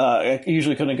it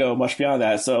usually couldn't go much beyond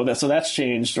that. So that's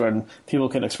changed when people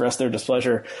can express their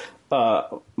displeasure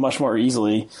much more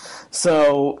easily.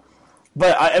 So,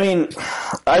 but I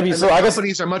guess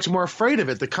companies are much more afraid of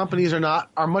it. The companies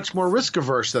are much more risk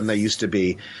averse than they used to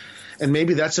be. And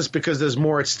maybe that's just because there's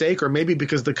more at stake, or maybe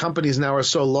because the companies now are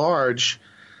so large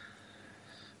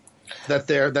that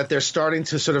they're starting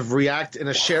to sort of react in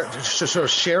a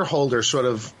shareholder sort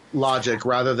of logic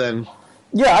rather than.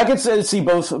 Yeah, I could see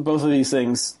both of these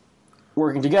things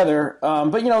working together.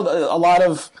 But a lot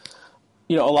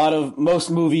of most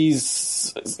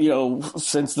movies,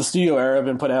 since the studio era have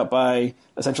been put out by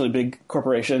essentially big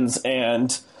corporations, and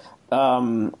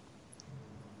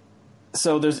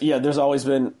so there's always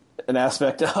been an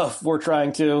aspect of we're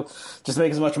trying to just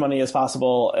make as much money as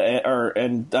possible,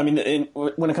 when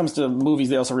it comes to movies,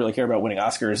 they also really care about winning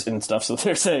Oscars and stuff. So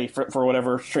they're saying for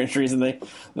whatever strange reason they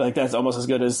like that's almost as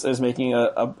good as making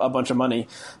a bunch of money.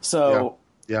 So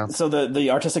yeah. So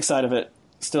the artistic side of it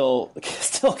still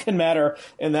can matter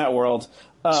in that world.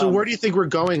 So where do you think we're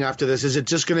going after this? Is it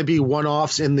just going to be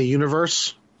one-offs in the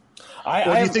universe, or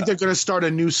do you think they're going to start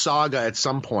a new saga at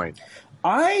some point?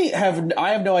 I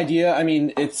have no idea.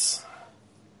 It's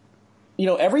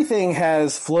everything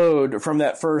has flowed from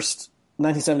that first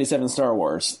 1977 Star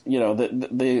Wars.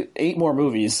 The 8 more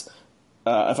movies,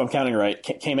 if I'm counting right,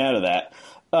 came out of that.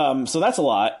 So that's a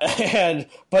lot.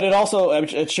 But it also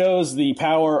it shows the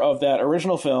power of that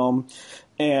original film,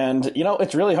 and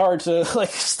it's really hard to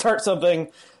start something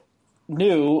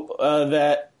new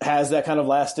that has that kind of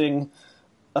lasting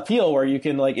appeal where you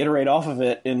can iterate off of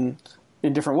it in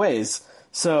different ways.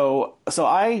 So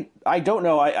I don't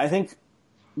know. I think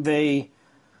the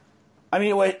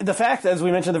fact, as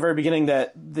we mentioned at the very beginning,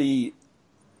 that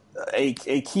a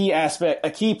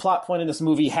key plot point in this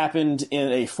movie happened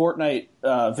in a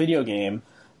Fortnite video game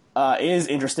is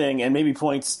interesting, and maybe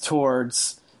points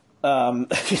towards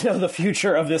the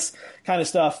future of this kind of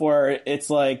stuff, where it's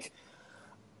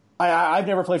I've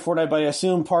never played Fortnite, but I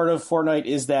assume part of Fortnite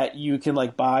is that you can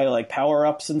like buy like power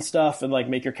ups and stuff and like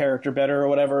make your character better or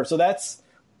whatever. So that's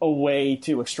a way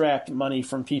to extract money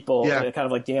from people. Yeah. Kind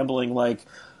of like gambling, like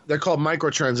They're called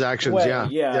microtransactions. way.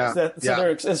 Yeah. So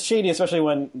it's shady, especially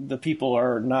when the people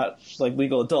are not like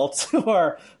legal adults who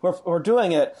are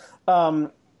doing it.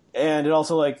 And it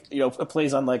also like it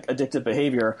plays on like addictive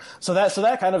behavior. So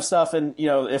that kind of stuff. And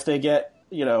if they get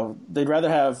they'd rather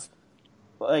have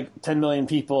like 10 million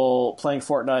people playing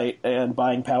Fortnite and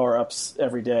buying power-ups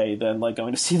every day than like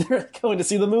going to see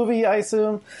the movie, I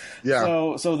assume.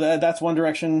 Yeah. So that's one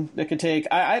direction it could take.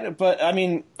 I haven't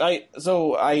seen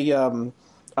The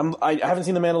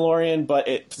Mandalorian, but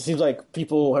it seems like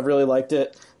people have really liked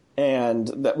it, and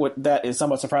that is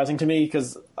somewhat surprising to me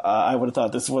because I would have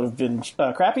thought this would have been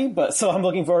crappy. But so I'm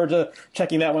looking forward to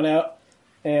checking that one out.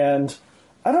 And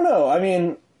I don't know. I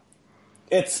mean,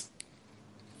 it's.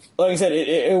 Like I said,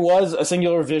 it was a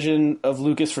singular vision of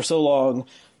Lucas for so long.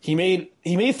 He made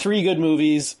 3 good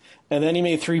movies, and then he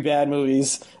made 3 bad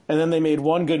movies, and then they made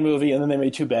 1 good movie, and then they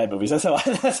made 2 bad movies. That's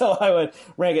how I would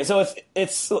rank it. So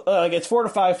it's 4 to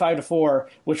 5, 5 to 4,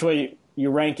 which way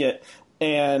you rank it,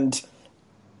 and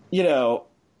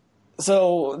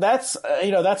so that's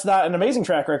not an amazing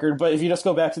track record. But if you just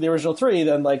go back to the original 3,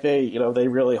 then like they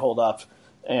really hold up,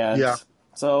 and yeah.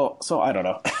 So I don't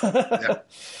know. Yeah.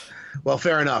 Well,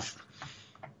 fair enough.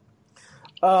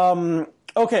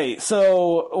 Okay,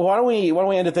 so why don't we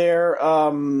end it there?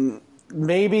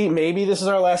 Maybe this is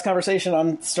our last conversation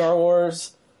on Star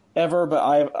Wars ever,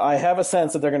 but I have a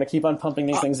sense that they're going to keep on pumping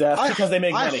these things out because they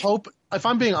make money. I hope, if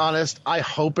I'm being honest, I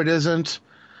hope it isn't,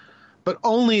 but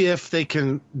only if they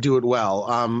can do it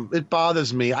well. It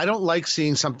bothers me. I don't like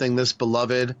seeing something this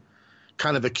beloved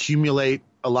kind of accumulate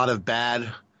a lot of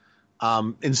bad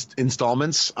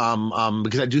installments,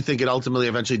 because I do think it ultimately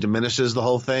eventually diminishes the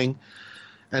whole thing.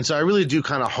 And so I really do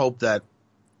kind of hope that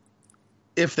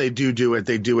if they do it,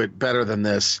 they do it better than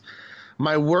this.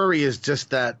 My worry is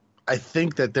just that I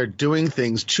think that they're doing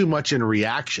things too much in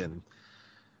reaction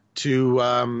to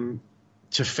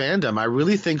fandom. I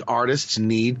really think artists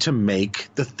need to make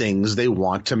the things they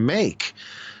want to make.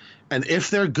 And if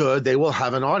they're good, they will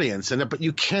have an audience. But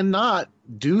you cannot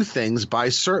do things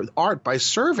by art by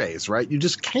surveys, right? You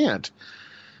just can't.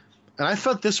 And I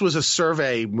thought this was a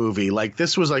survey movie. Like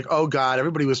this was like, oh God,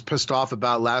 everybody was pissed off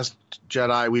about Last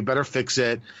Jedi. We better fix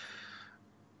it.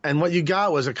 And what you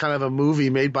got was a kind of a movie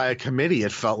made by a committee.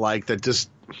 It felt like that just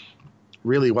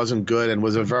really wasn't good and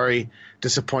was a very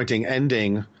disappointing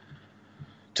ending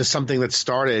to something that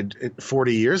started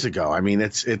 40 years ago. I mean,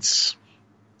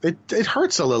 it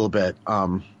hurts a little bit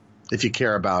if you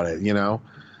care about it,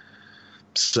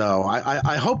 So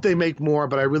I hope they make more,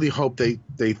 but I really hope they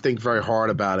think very hard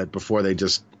about it before they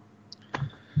just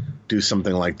do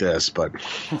something like this. But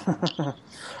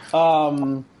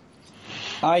I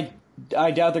doubt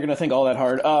they're going to think all that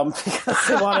hard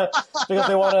because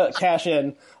they want to cash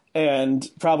in. And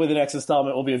probably the next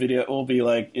installment will be will be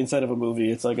like, instead of a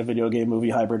movie, it's like a video game movie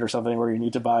hybrid or something where you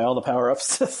need to buy all the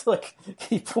power-ups to like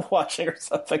keep watching or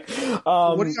something.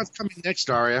 What do you have coming next,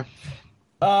 Aryeh?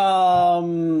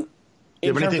 Do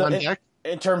you have anything on deck?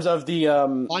 In terms of the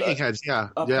Blogging Heads,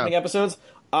 upcoming episodes,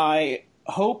 I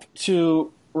hope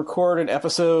to record an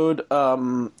episode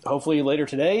hopefully later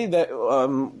today that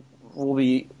will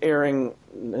be airing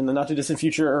in the not-too-distant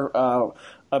future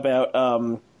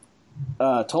about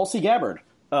Tulsi Gabbard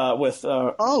with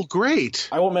oh great!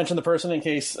 I won't mention the person in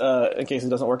case it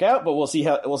doesn't work out, but we'll see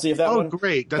if that one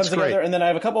great. That's comes together. Great. And then I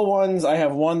have a couple ones. I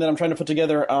have one that I'm trying to put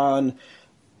together on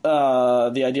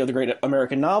the idea of the great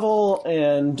American novel,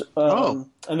 and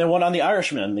then one on The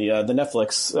Irishman, the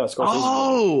Netflix Scorsese.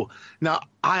 Oh, now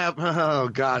I have. Oh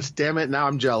gosh, damn it! Now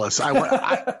I'm jealous.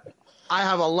 I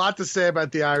have a lot to say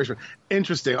about The Irishman.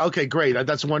 Interesting. Okay, great.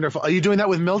 That's wonderful. Are you doing that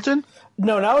with Milton?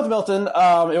 No, not with Milton.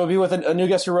 It will be with a new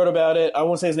guest who wrote about it. I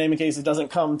won't say his name in case it doesn't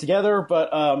come together,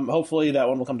 but hopefully that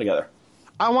one will come together.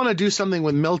 I want to do something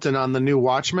with Milton on the new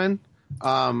Watchmen.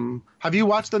 Have you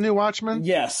watched the new Watchmen?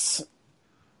 Yes.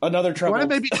 Another trouble. Want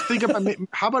to maybe think about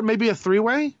how about maybe a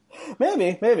 3-way?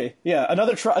 Maybe. Yeah,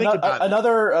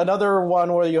 another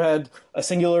one where you had a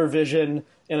singular vision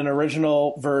in an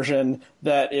original version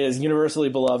that is universally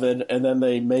beloved, and then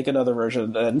they make another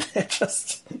version, and it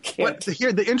just can't.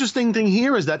 But the interesting thing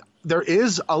here is that there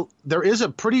is a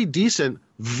pretty decent,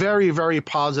 very, very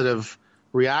positive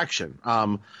reaction.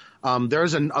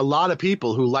 There's a lot of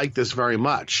people who like this very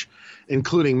much,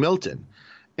 including Milton.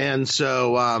 And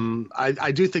so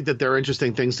I do think that there are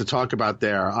interesting things to talk about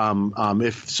there.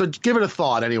 So give it a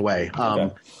thought anyway.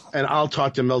 Okay. And I'll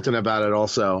talk to Milton about it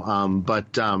also.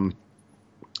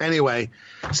 Anyway,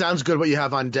 sounds good what you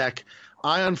have on deck.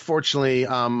 I unfortunately,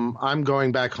 I'm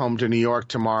going back home to New York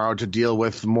tomorrow to deal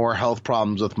with more health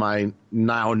problems with my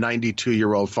now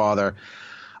 92-year-old father.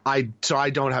 So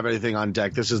I don't have anything on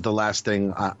deck. This is the last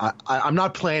thing. I'm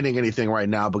not planning anything right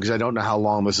now because I don't know how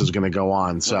long this is going to go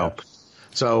on. So,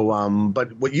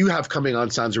 but what you have coming on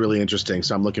sounds really interesting.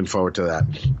 So I'm looking forward to that.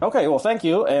 Okay, well, thank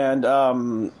you,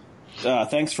 and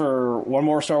thanks for one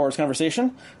more Star Wars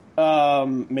conversation.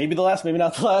 Maybe the last, maybe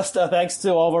not the last. Thanks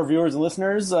to all of our viewers and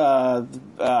listeners.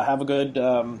 Have a good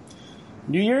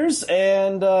New Year's,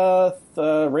 and rate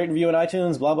and review on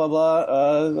iTunes. Blah blah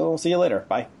blah. We'll see you later.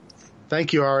 Bye.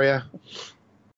 Thank you, Aryeh.